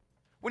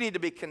 We need to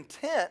be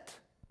content.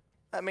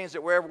 That means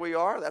that wherever we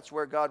are, that's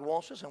where God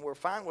wants us, and we're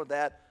fine with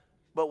that.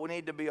 But we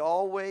need to be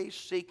always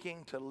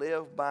seeking to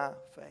live by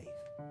faith.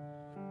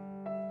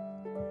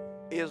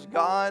 Is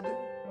God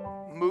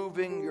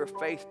moving your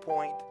faith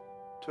point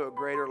to a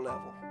greater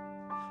level.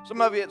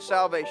 Some of you, it's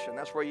salvation.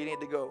 That's where you need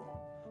to go.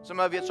 Some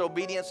of you, it's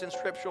obedience in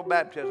scriptural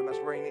baptism. That's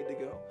where you need to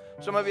go.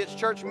 Some of you, it's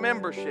church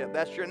membership.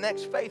 That's your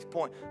next faith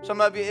point.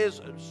 Some of you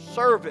is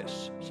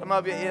service. Some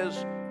of you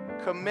is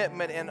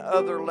commitment in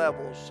other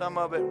levels. Some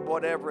of it,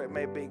 whatever it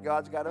may be,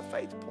 God's got a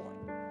faith point.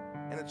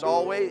 And it's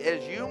always,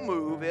 as you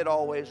move, it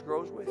always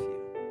grows with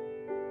you.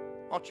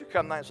 Why don't you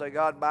come tonight and say,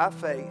 God, by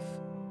faith,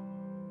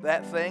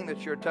 that thing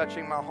that you're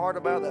touching my heart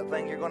about, that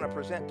thing you're going to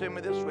present to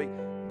me this week,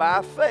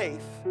 by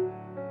faith,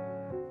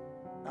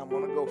 I'm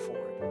going to go for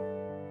it.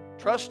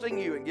 Trusting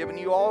you and giving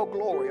you all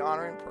glory,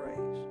 honor, and praise.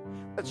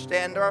 Let's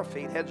stand to our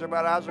feet. Heads are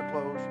bowed, eyes are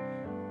closed.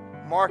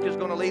 Mark is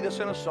going to lead us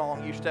in a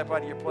song. You step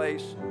out of your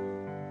place.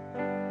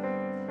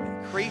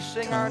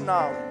 Increasing our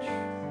knowledge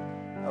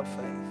of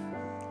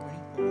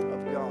faith,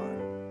 of God.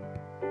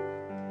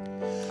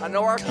 I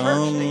know our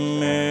church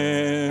needs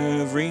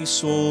that. Every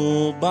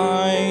soul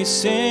by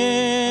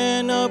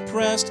sin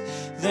oppressed,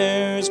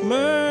 there's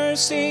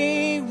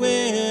mercy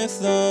with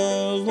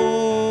the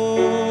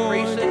Lord.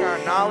 Increasing our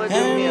knowledge of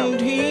And Him.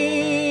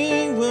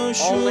 He will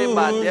Only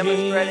by surely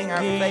demonstrating our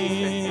faith in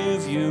Him.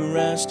 give you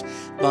rest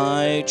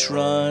by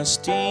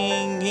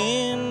trusting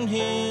in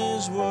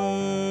His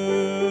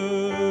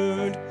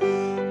word.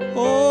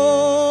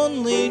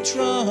 Only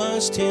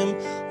trust Him,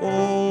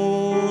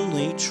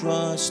 only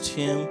trust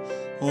Him,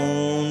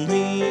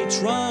 only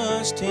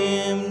trust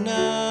Him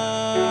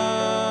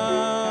now.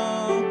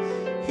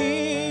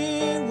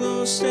 He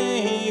will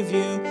save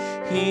you,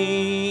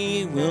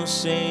 He will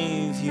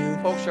save you.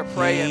 Folks are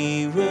praying.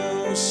 He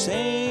will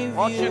save you.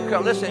 Why don't you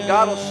come? Listen,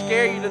 God will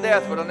scare you to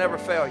death, but He'll never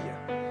fail you.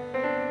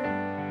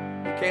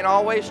 You can't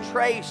always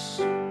trace,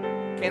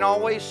 can't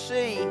always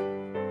see.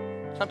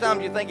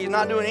 Sometimes you think He's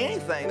not doing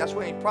anything. That's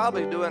when He's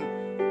probably doing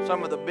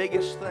some of the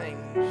biggest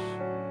things.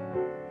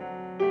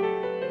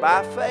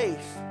 By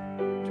faith,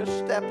 just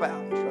step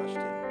out and trust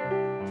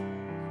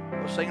Him.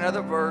 We'll sing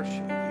another verse.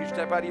 You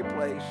step out of your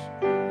place.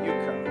 You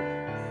come.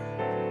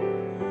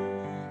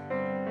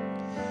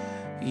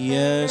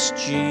 Yes,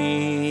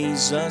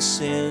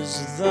 Jesus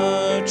is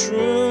the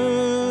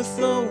truth,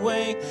 the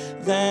way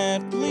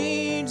that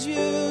leads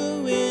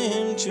you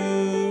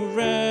into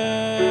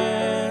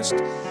rest.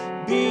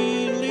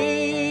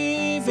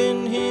 Believe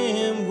in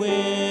Him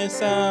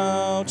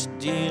without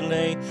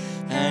delay,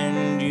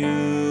 and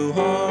you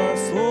are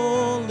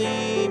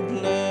fully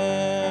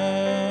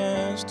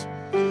blessed.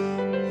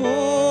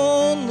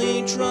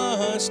 Only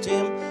trust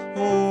Him,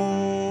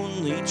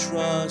 only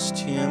trust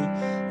Him,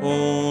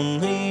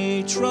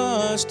 only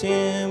trust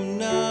Him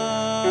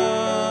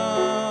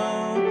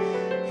now.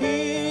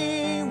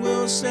 He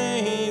will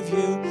save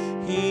you,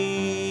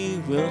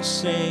 He will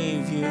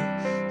save you,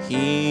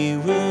 He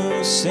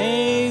will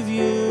save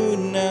you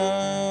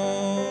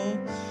now.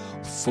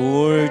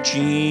 For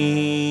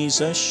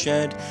Jesus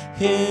shed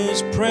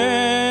His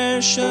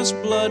precious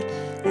blood,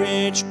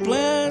 rich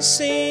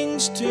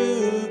blessings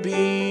to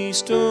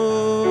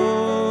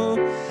bestow.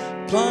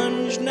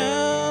 Plunge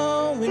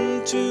now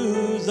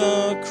into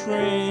the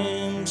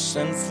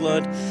crimson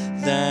flood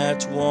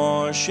that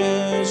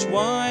washes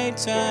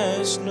white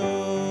as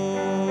snow.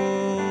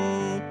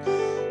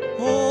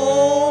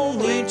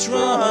 Only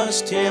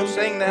trust Him,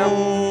 Sing now.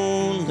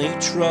 only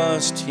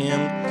trust Him,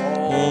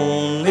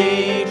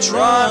 only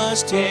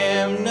trust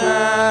Him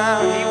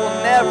now. He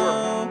will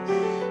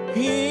never.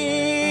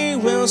 He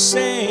will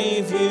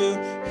save you,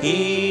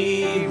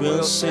 He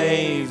will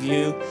save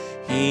you,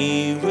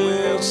 He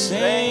will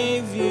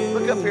save you.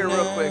 Look up here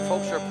real now. quick.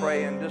 Folks are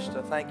praying. Just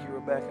thank you,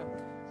 Rebecca.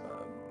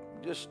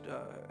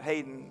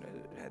 Hayden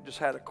just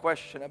had a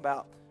question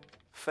about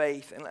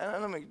faith. And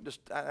let me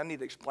I need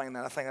to explain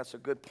that. I think that's a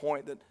good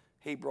point that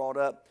he brought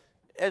up.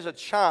 As a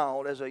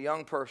child, as a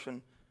young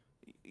person,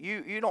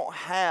 you don't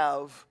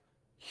have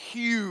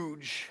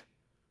huge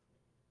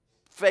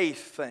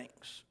faith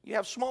things. You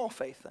have small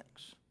faith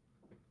things.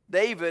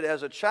 David,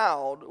 as a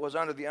child, was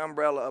under the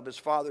umbrella of his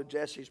father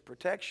Jesse's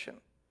protection.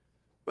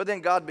 But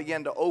then God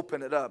began to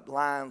open it up,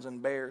 lions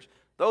and bears.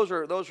 Those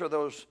are those,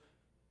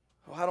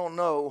 I don't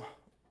know.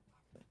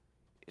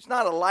 It's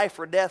not a life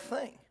or death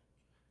thing.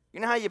 You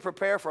know how you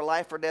prepare for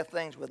life or death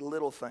things? With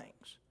little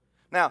things.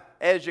 Now,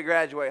 as you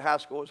graduate high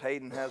school, as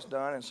Hayden has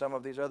done, and some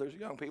of these other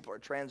young people are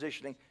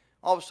transitioning,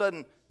 all of a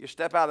sudden you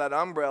step out of that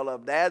umbrella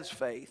of Dad's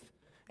faith.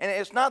 And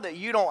it's not that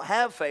you don't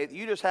have faith.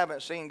 You just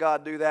haven't seen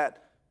God do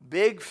that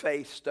big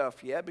faith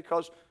stuff yet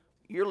because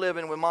you're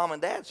living with Mom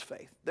and Dad's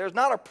faith. There's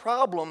not a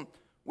problem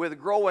with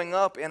growing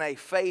up in a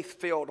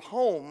faith-filled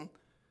home,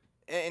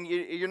 and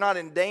you're not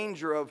in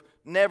danger of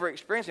never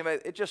experiencing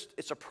faith.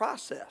 It's a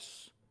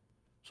process.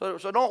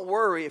 So don't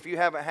worry if you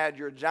haven't had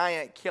your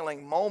giant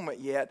killing moment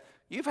yet.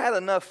 You've had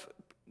enough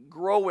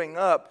growing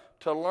up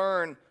to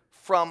learn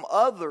from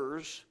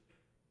others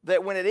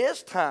that when it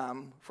is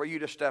time for you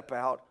to step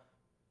out,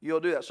 you'll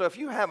do that. So if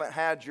you haven't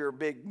had your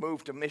big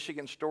move to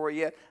Michigan story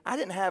yet, I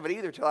didn't have it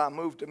either till I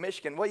moved to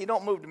Michigan. Well, you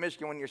don't move to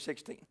Michigan when you're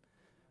 16,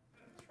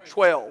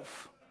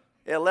 12,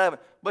 11.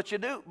 But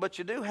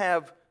you do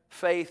have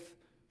faith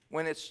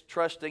when it's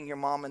trusting your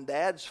mom and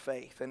dad's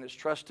faith, and it's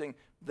trusting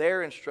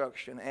their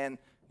instruction, and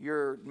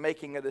you're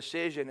making a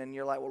decision, and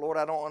you're like, well, Lord,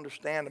 I don't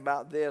understand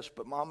about this,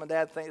 but mom and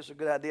dad think it's a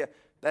good idea.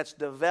 That's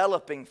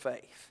developing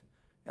faith.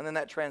 And then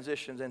that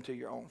transitions into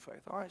your own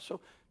faith. All right, so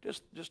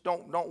just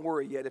don't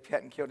worry yet if you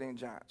hadn't killed any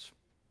giants.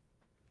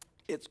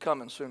 It's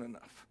coming soon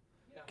enough.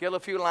 Yeah. Kill a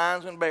few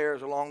lions and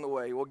bears along the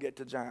way. We'll get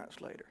to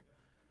giants later.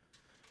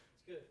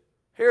 Good.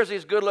 Here's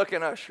these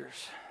good-looking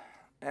ushers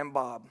and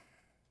Bob.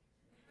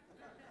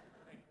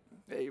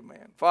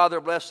 Amen. Father,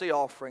 bless the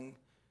offering.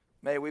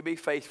 May we be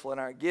faithful in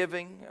our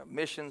giving,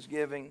 missions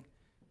giving,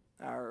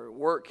 our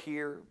work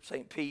here,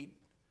 St. Pete,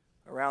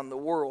 around the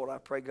world. I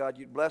pray, God,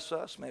 you'd bless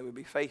us. May we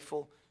be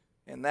faithful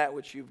in that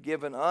which you've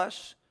given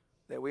us,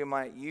 that we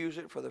might use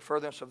it for the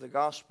furtherance of the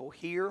gospel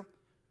here,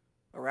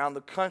 around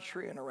the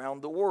country, and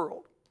around the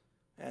world.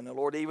 And,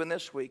 Lord, even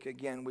this week,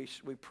 again, we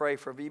pray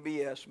for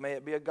VBS. May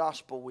it be a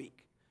gospel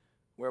week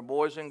where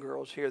boys and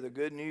girls hear the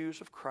good news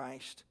of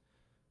Christ.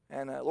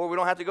 And, Lord, we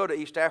don't have to go to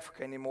East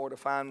Africa anymore to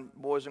find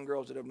boys and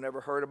girls that have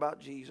never heard about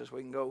Jesus.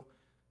 We can go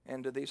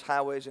into these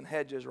highways and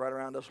hedges right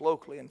around us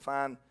locally and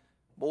find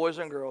boys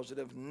and girls that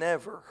have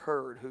never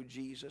heard who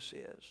Jesus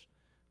is.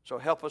 So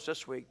help us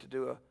this week to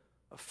do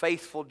a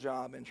faithful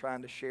job in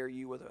trying to share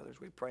you with others.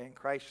 We pray in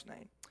Christ's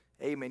name.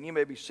 Amen. You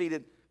may be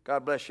seated.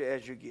 God bless you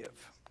as you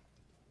give.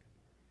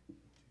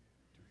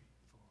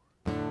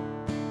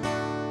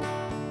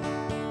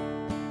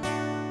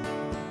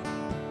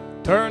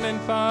 Turn and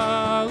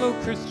follow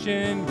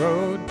Christian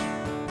road.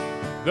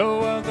 Though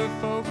other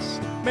folks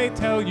may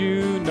tell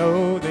you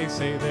no, they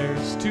say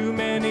there's too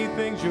many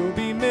things you'll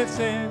be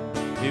missing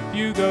if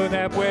you go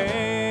that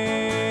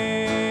way.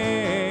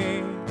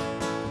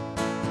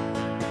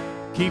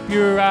 Keep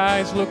your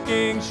eyes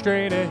looking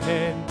straight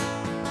ahead.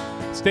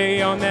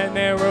 Stay on that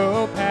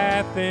narrow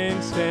path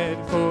instead,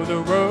 for the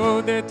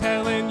road they're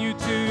telling you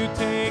to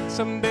take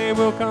someday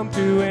will come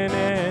to an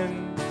end.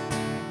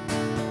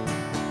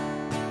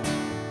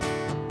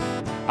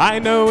 I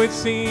know it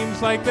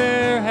seems like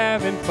they're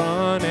having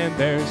fun, and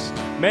there's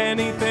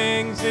many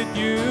things that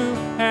you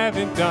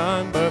haven't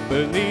done, but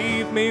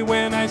believe me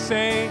when I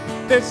say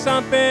there's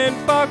something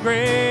far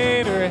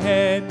greater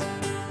ahead.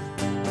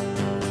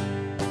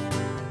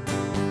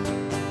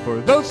 For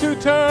those who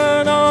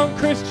turn on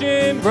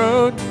Christian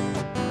road,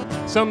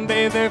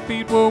 someday their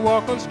feet will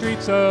walk on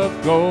streets of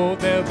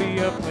gold. There'll be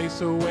a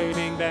place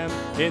awaiting them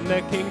in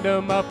the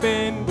kingdom up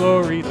in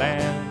glory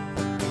land.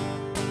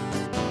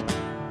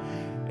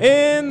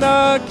 In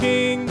the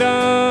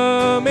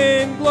kingdom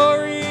in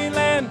glory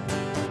land,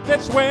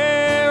 that's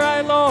where I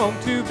long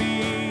to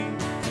be,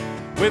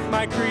 with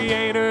my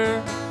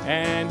Creator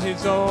and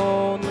His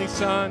only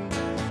Son.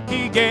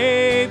 He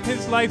gave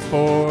His life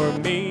for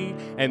me,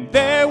 and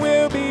there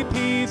will be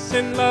peace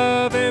and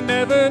love and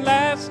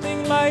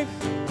everlasting life,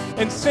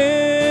 and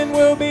sin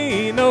will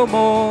be no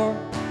more.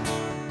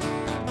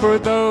 For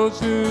those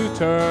who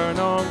turn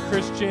on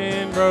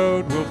Christian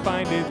road will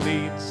find it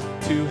leads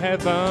to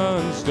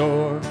heaven's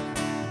door.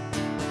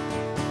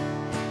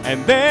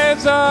 And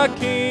there's a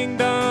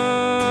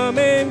kingdom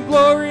in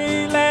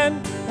glory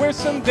land where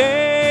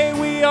someday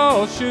we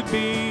all should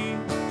be,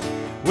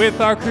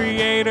 with our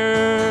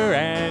Creator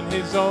and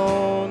His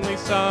only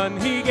Son.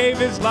 He gave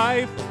His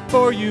life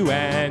for you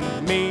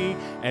and me,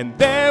 and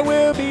there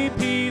will be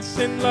peace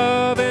and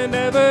love and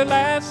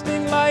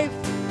everlasting life,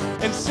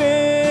 and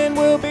sin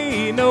will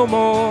be no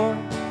more.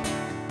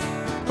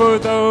 For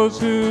those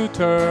who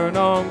turn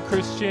on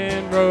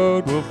Christian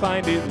road will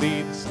find it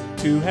leads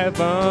to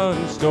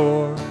heaven's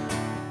door.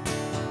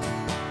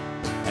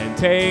 And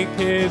take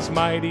His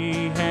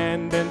mighty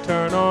hand and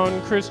turn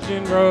on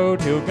Christian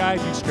road. He'll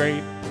guide you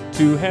straight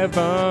to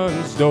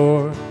heaven's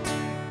door.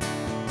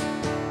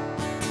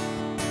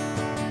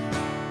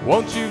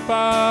 Won't you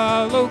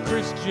follow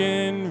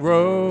Christian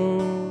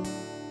road?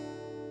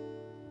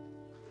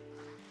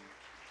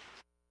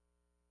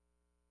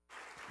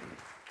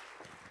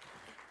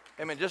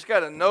 Amen. Just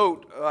got a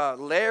note.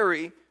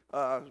 Larry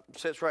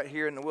sits right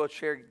here in the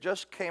wheelchair.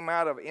 Just came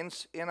out of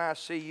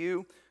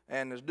NICU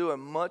and is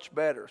doing much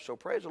better. So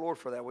praise the Lord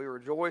for that. We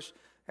rejoice.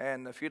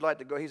 And if you'd like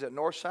to go, he's at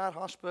Northside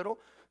Hospital.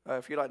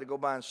 If you'd like to go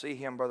by and see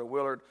him, Brother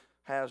Willard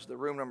has the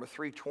room number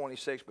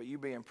 326, but you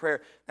be in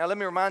prayer. Now, let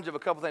me remind you of a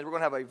couple things. We're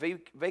going to have a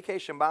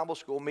vacation Bible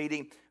school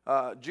meeting.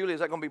 Julie, is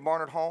that going to be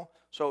Barnard Hall?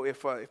 So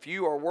if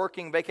you are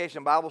working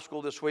Vacation Bible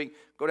School this week,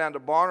 go down to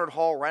Barnard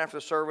Hall right after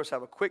the service,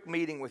 have a quick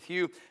meeting with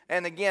you.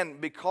 And again,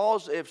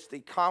 because it's the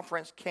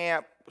conference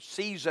camp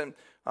season,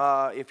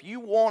 if you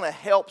want to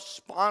help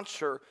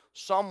sponsor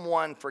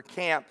someone for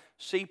camp,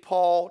 see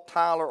Paul,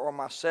 Tyler, or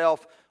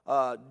myself.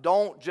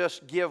 Don't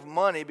just give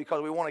money,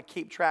 because we want to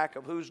keep track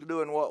of who's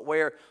doing what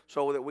where,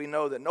 so that we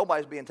know that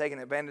nobody's being taken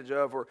advantage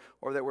of, or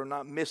that we're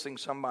not missing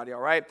somebody,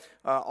 all right?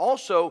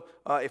 Also,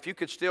 if you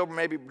could still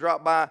maybe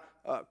drop by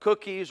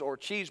cookies or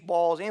cheese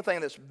balls, anything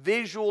that's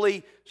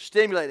visually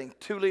stimulating,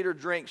 2-liter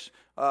drinks,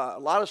 a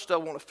lot of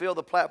stuff. We want to fill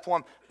the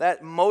platform.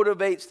 That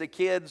motivates the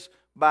kids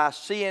by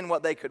seeing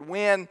what they could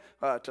win,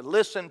 to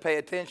listen, pay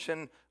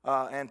attention,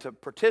 and to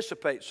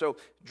participate. So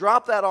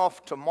drop that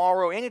off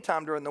tomorrow,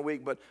 anytime during the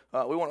week, but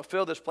we want to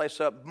fill this place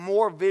up.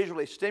 More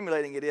visually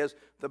stimulating it is,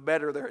 the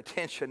better their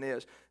attention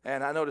is.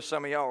 And I noticed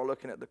some of y'all are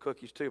looking at the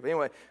cookies too. But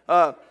anyway,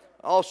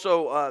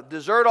 also,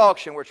 dessert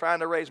auction. We're trying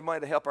to raise money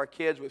to help our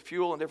kids with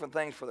fuel and different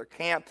things for their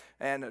camp.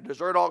 And a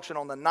dessert auction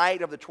on the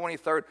night of the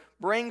 23rd.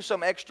 Bring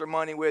some extra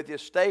money with you.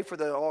 Stay for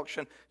the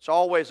auction. It's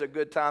always a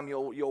good time.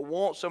 You'll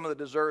want some of the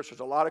desserts. There's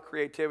a lot of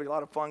creativity, a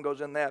lot of fun goes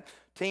in that.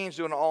 Teens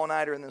doing an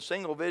all-nighter, and the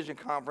Single Vision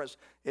Conference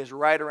is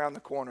right around the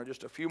corner.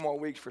 Just a few more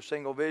weeks for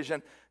Single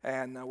Vision,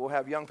 and we'll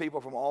have young people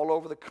from all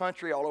over the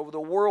country, all over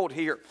the world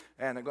here,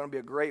 and it's going to be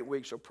a great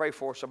week, so pray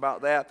for us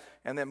about that.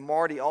 And then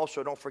Marty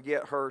also, don't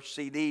forget her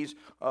CDs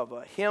of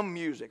hymn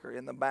music are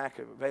in the back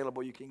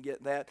available. You can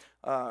get that.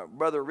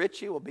 Brother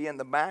Richie will be in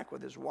the back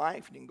with his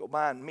wife. You can go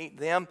by and meet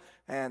them.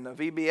 And the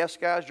VBS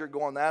guys, you're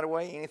going that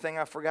way. Anything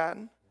I've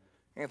forgotten?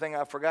 Anything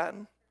I've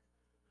forgotten?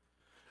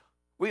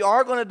 We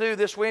are going to do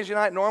this Wednesday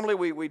night. Normally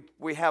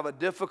we have a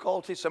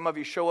difficulty. Some of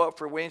you show up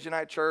for Wednesday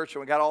night church, and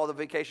we got all the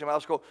Vacation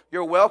Bible School.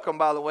 You're welcome,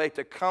 by the way,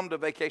 to come to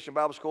Vacation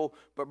Bible School.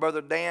 But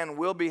Brother Dan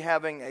will be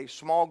having a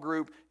small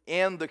group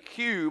in the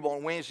Cube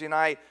on Wednesday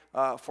night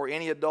for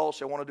any adults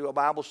that want to do a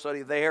Bible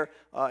study there,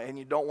 and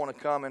you don't want to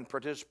come and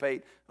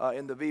participate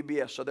in the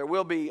VBS. So there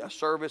will be a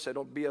service.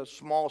 It'll be a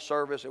small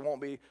service. It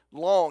won't be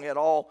long at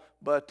all,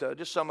 but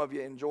just some of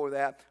you enjoy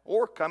that.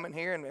 Or come in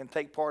here and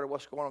take part of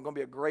what's going on. It's going to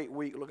be a great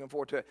week. Looking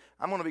forward to it.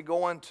 I'm going to be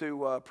going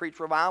to preach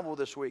revival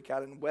this week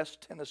out in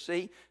West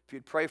Tennessee. If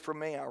you'd pray for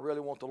me, I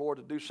really want the Lord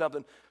to do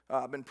something.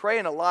 I've been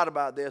praying a lot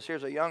about this.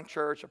 Here's a young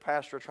church, a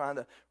pastor trying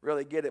to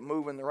really get it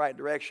moving in the right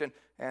direction.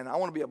 And I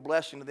want to be a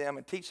blessing to them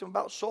and teach them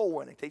about soul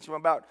winning, teach them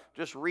about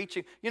just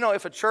reaching. You know,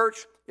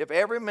 if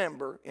every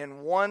member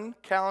in one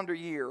calendar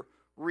year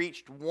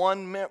reached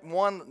one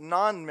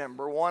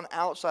non-member, one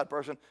outside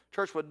person,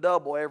 church would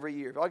double every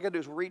year. If all you got to do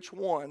is reach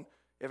one,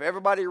 if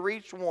everybody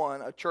reached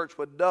one, a church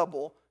would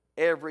double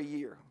every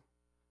year.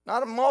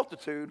 Not a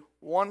multitude,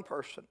 one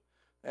person.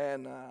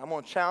 And I'm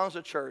going to challenge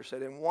the church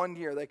that in 1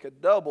 year they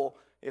could double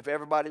if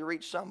everybody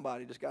reached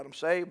somebody. Just got them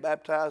saved,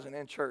 baptized, and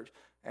in church.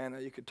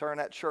 And you could turn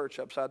that church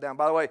upside down.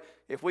 By the way,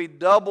 if we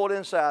doubled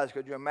in size,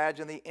 could you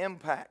imagine the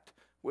impact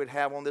we'd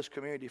have on this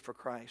community for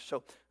Christ?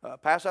 So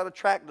pass out a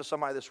tract to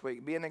somebody this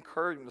week. Be an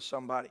encouragement to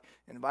somebody.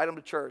 Invite them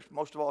to church.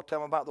 Most of all, tell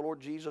them about the Lord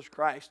Jesus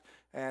Christ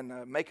and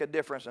make a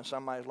difference in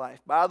somebody's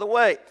life. By the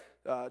way,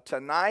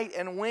 tonight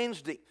and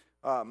Wednesday,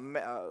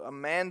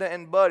 Amanda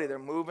and Buddy, they're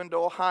moving to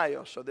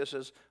Ohio. So this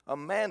is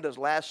Amanda's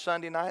last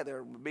Sunday night.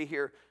 They'll be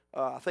here,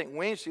 I think,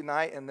 Wednesday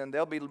night, and then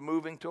they'll be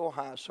moving to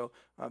Ohio. So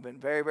I've been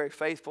very, very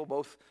faithful,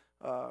 both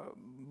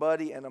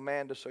Buddy and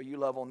Amanda, so you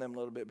love on them a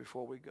little bit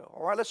before we go.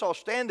 All right, let's all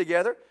stand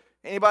together.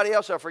 Anybody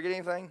else? I forget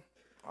anything?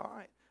 All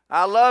right.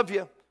 I love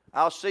you.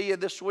 I'll see you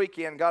this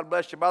weekend. God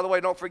bless you. By the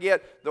way, don't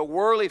forget the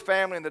Worley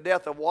family and the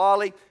death of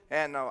Wally,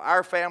 and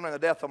our family and the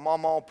death of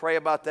Mama. Pray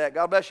about that.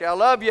 God bless you. I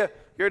love you.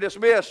 You're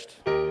dismissed.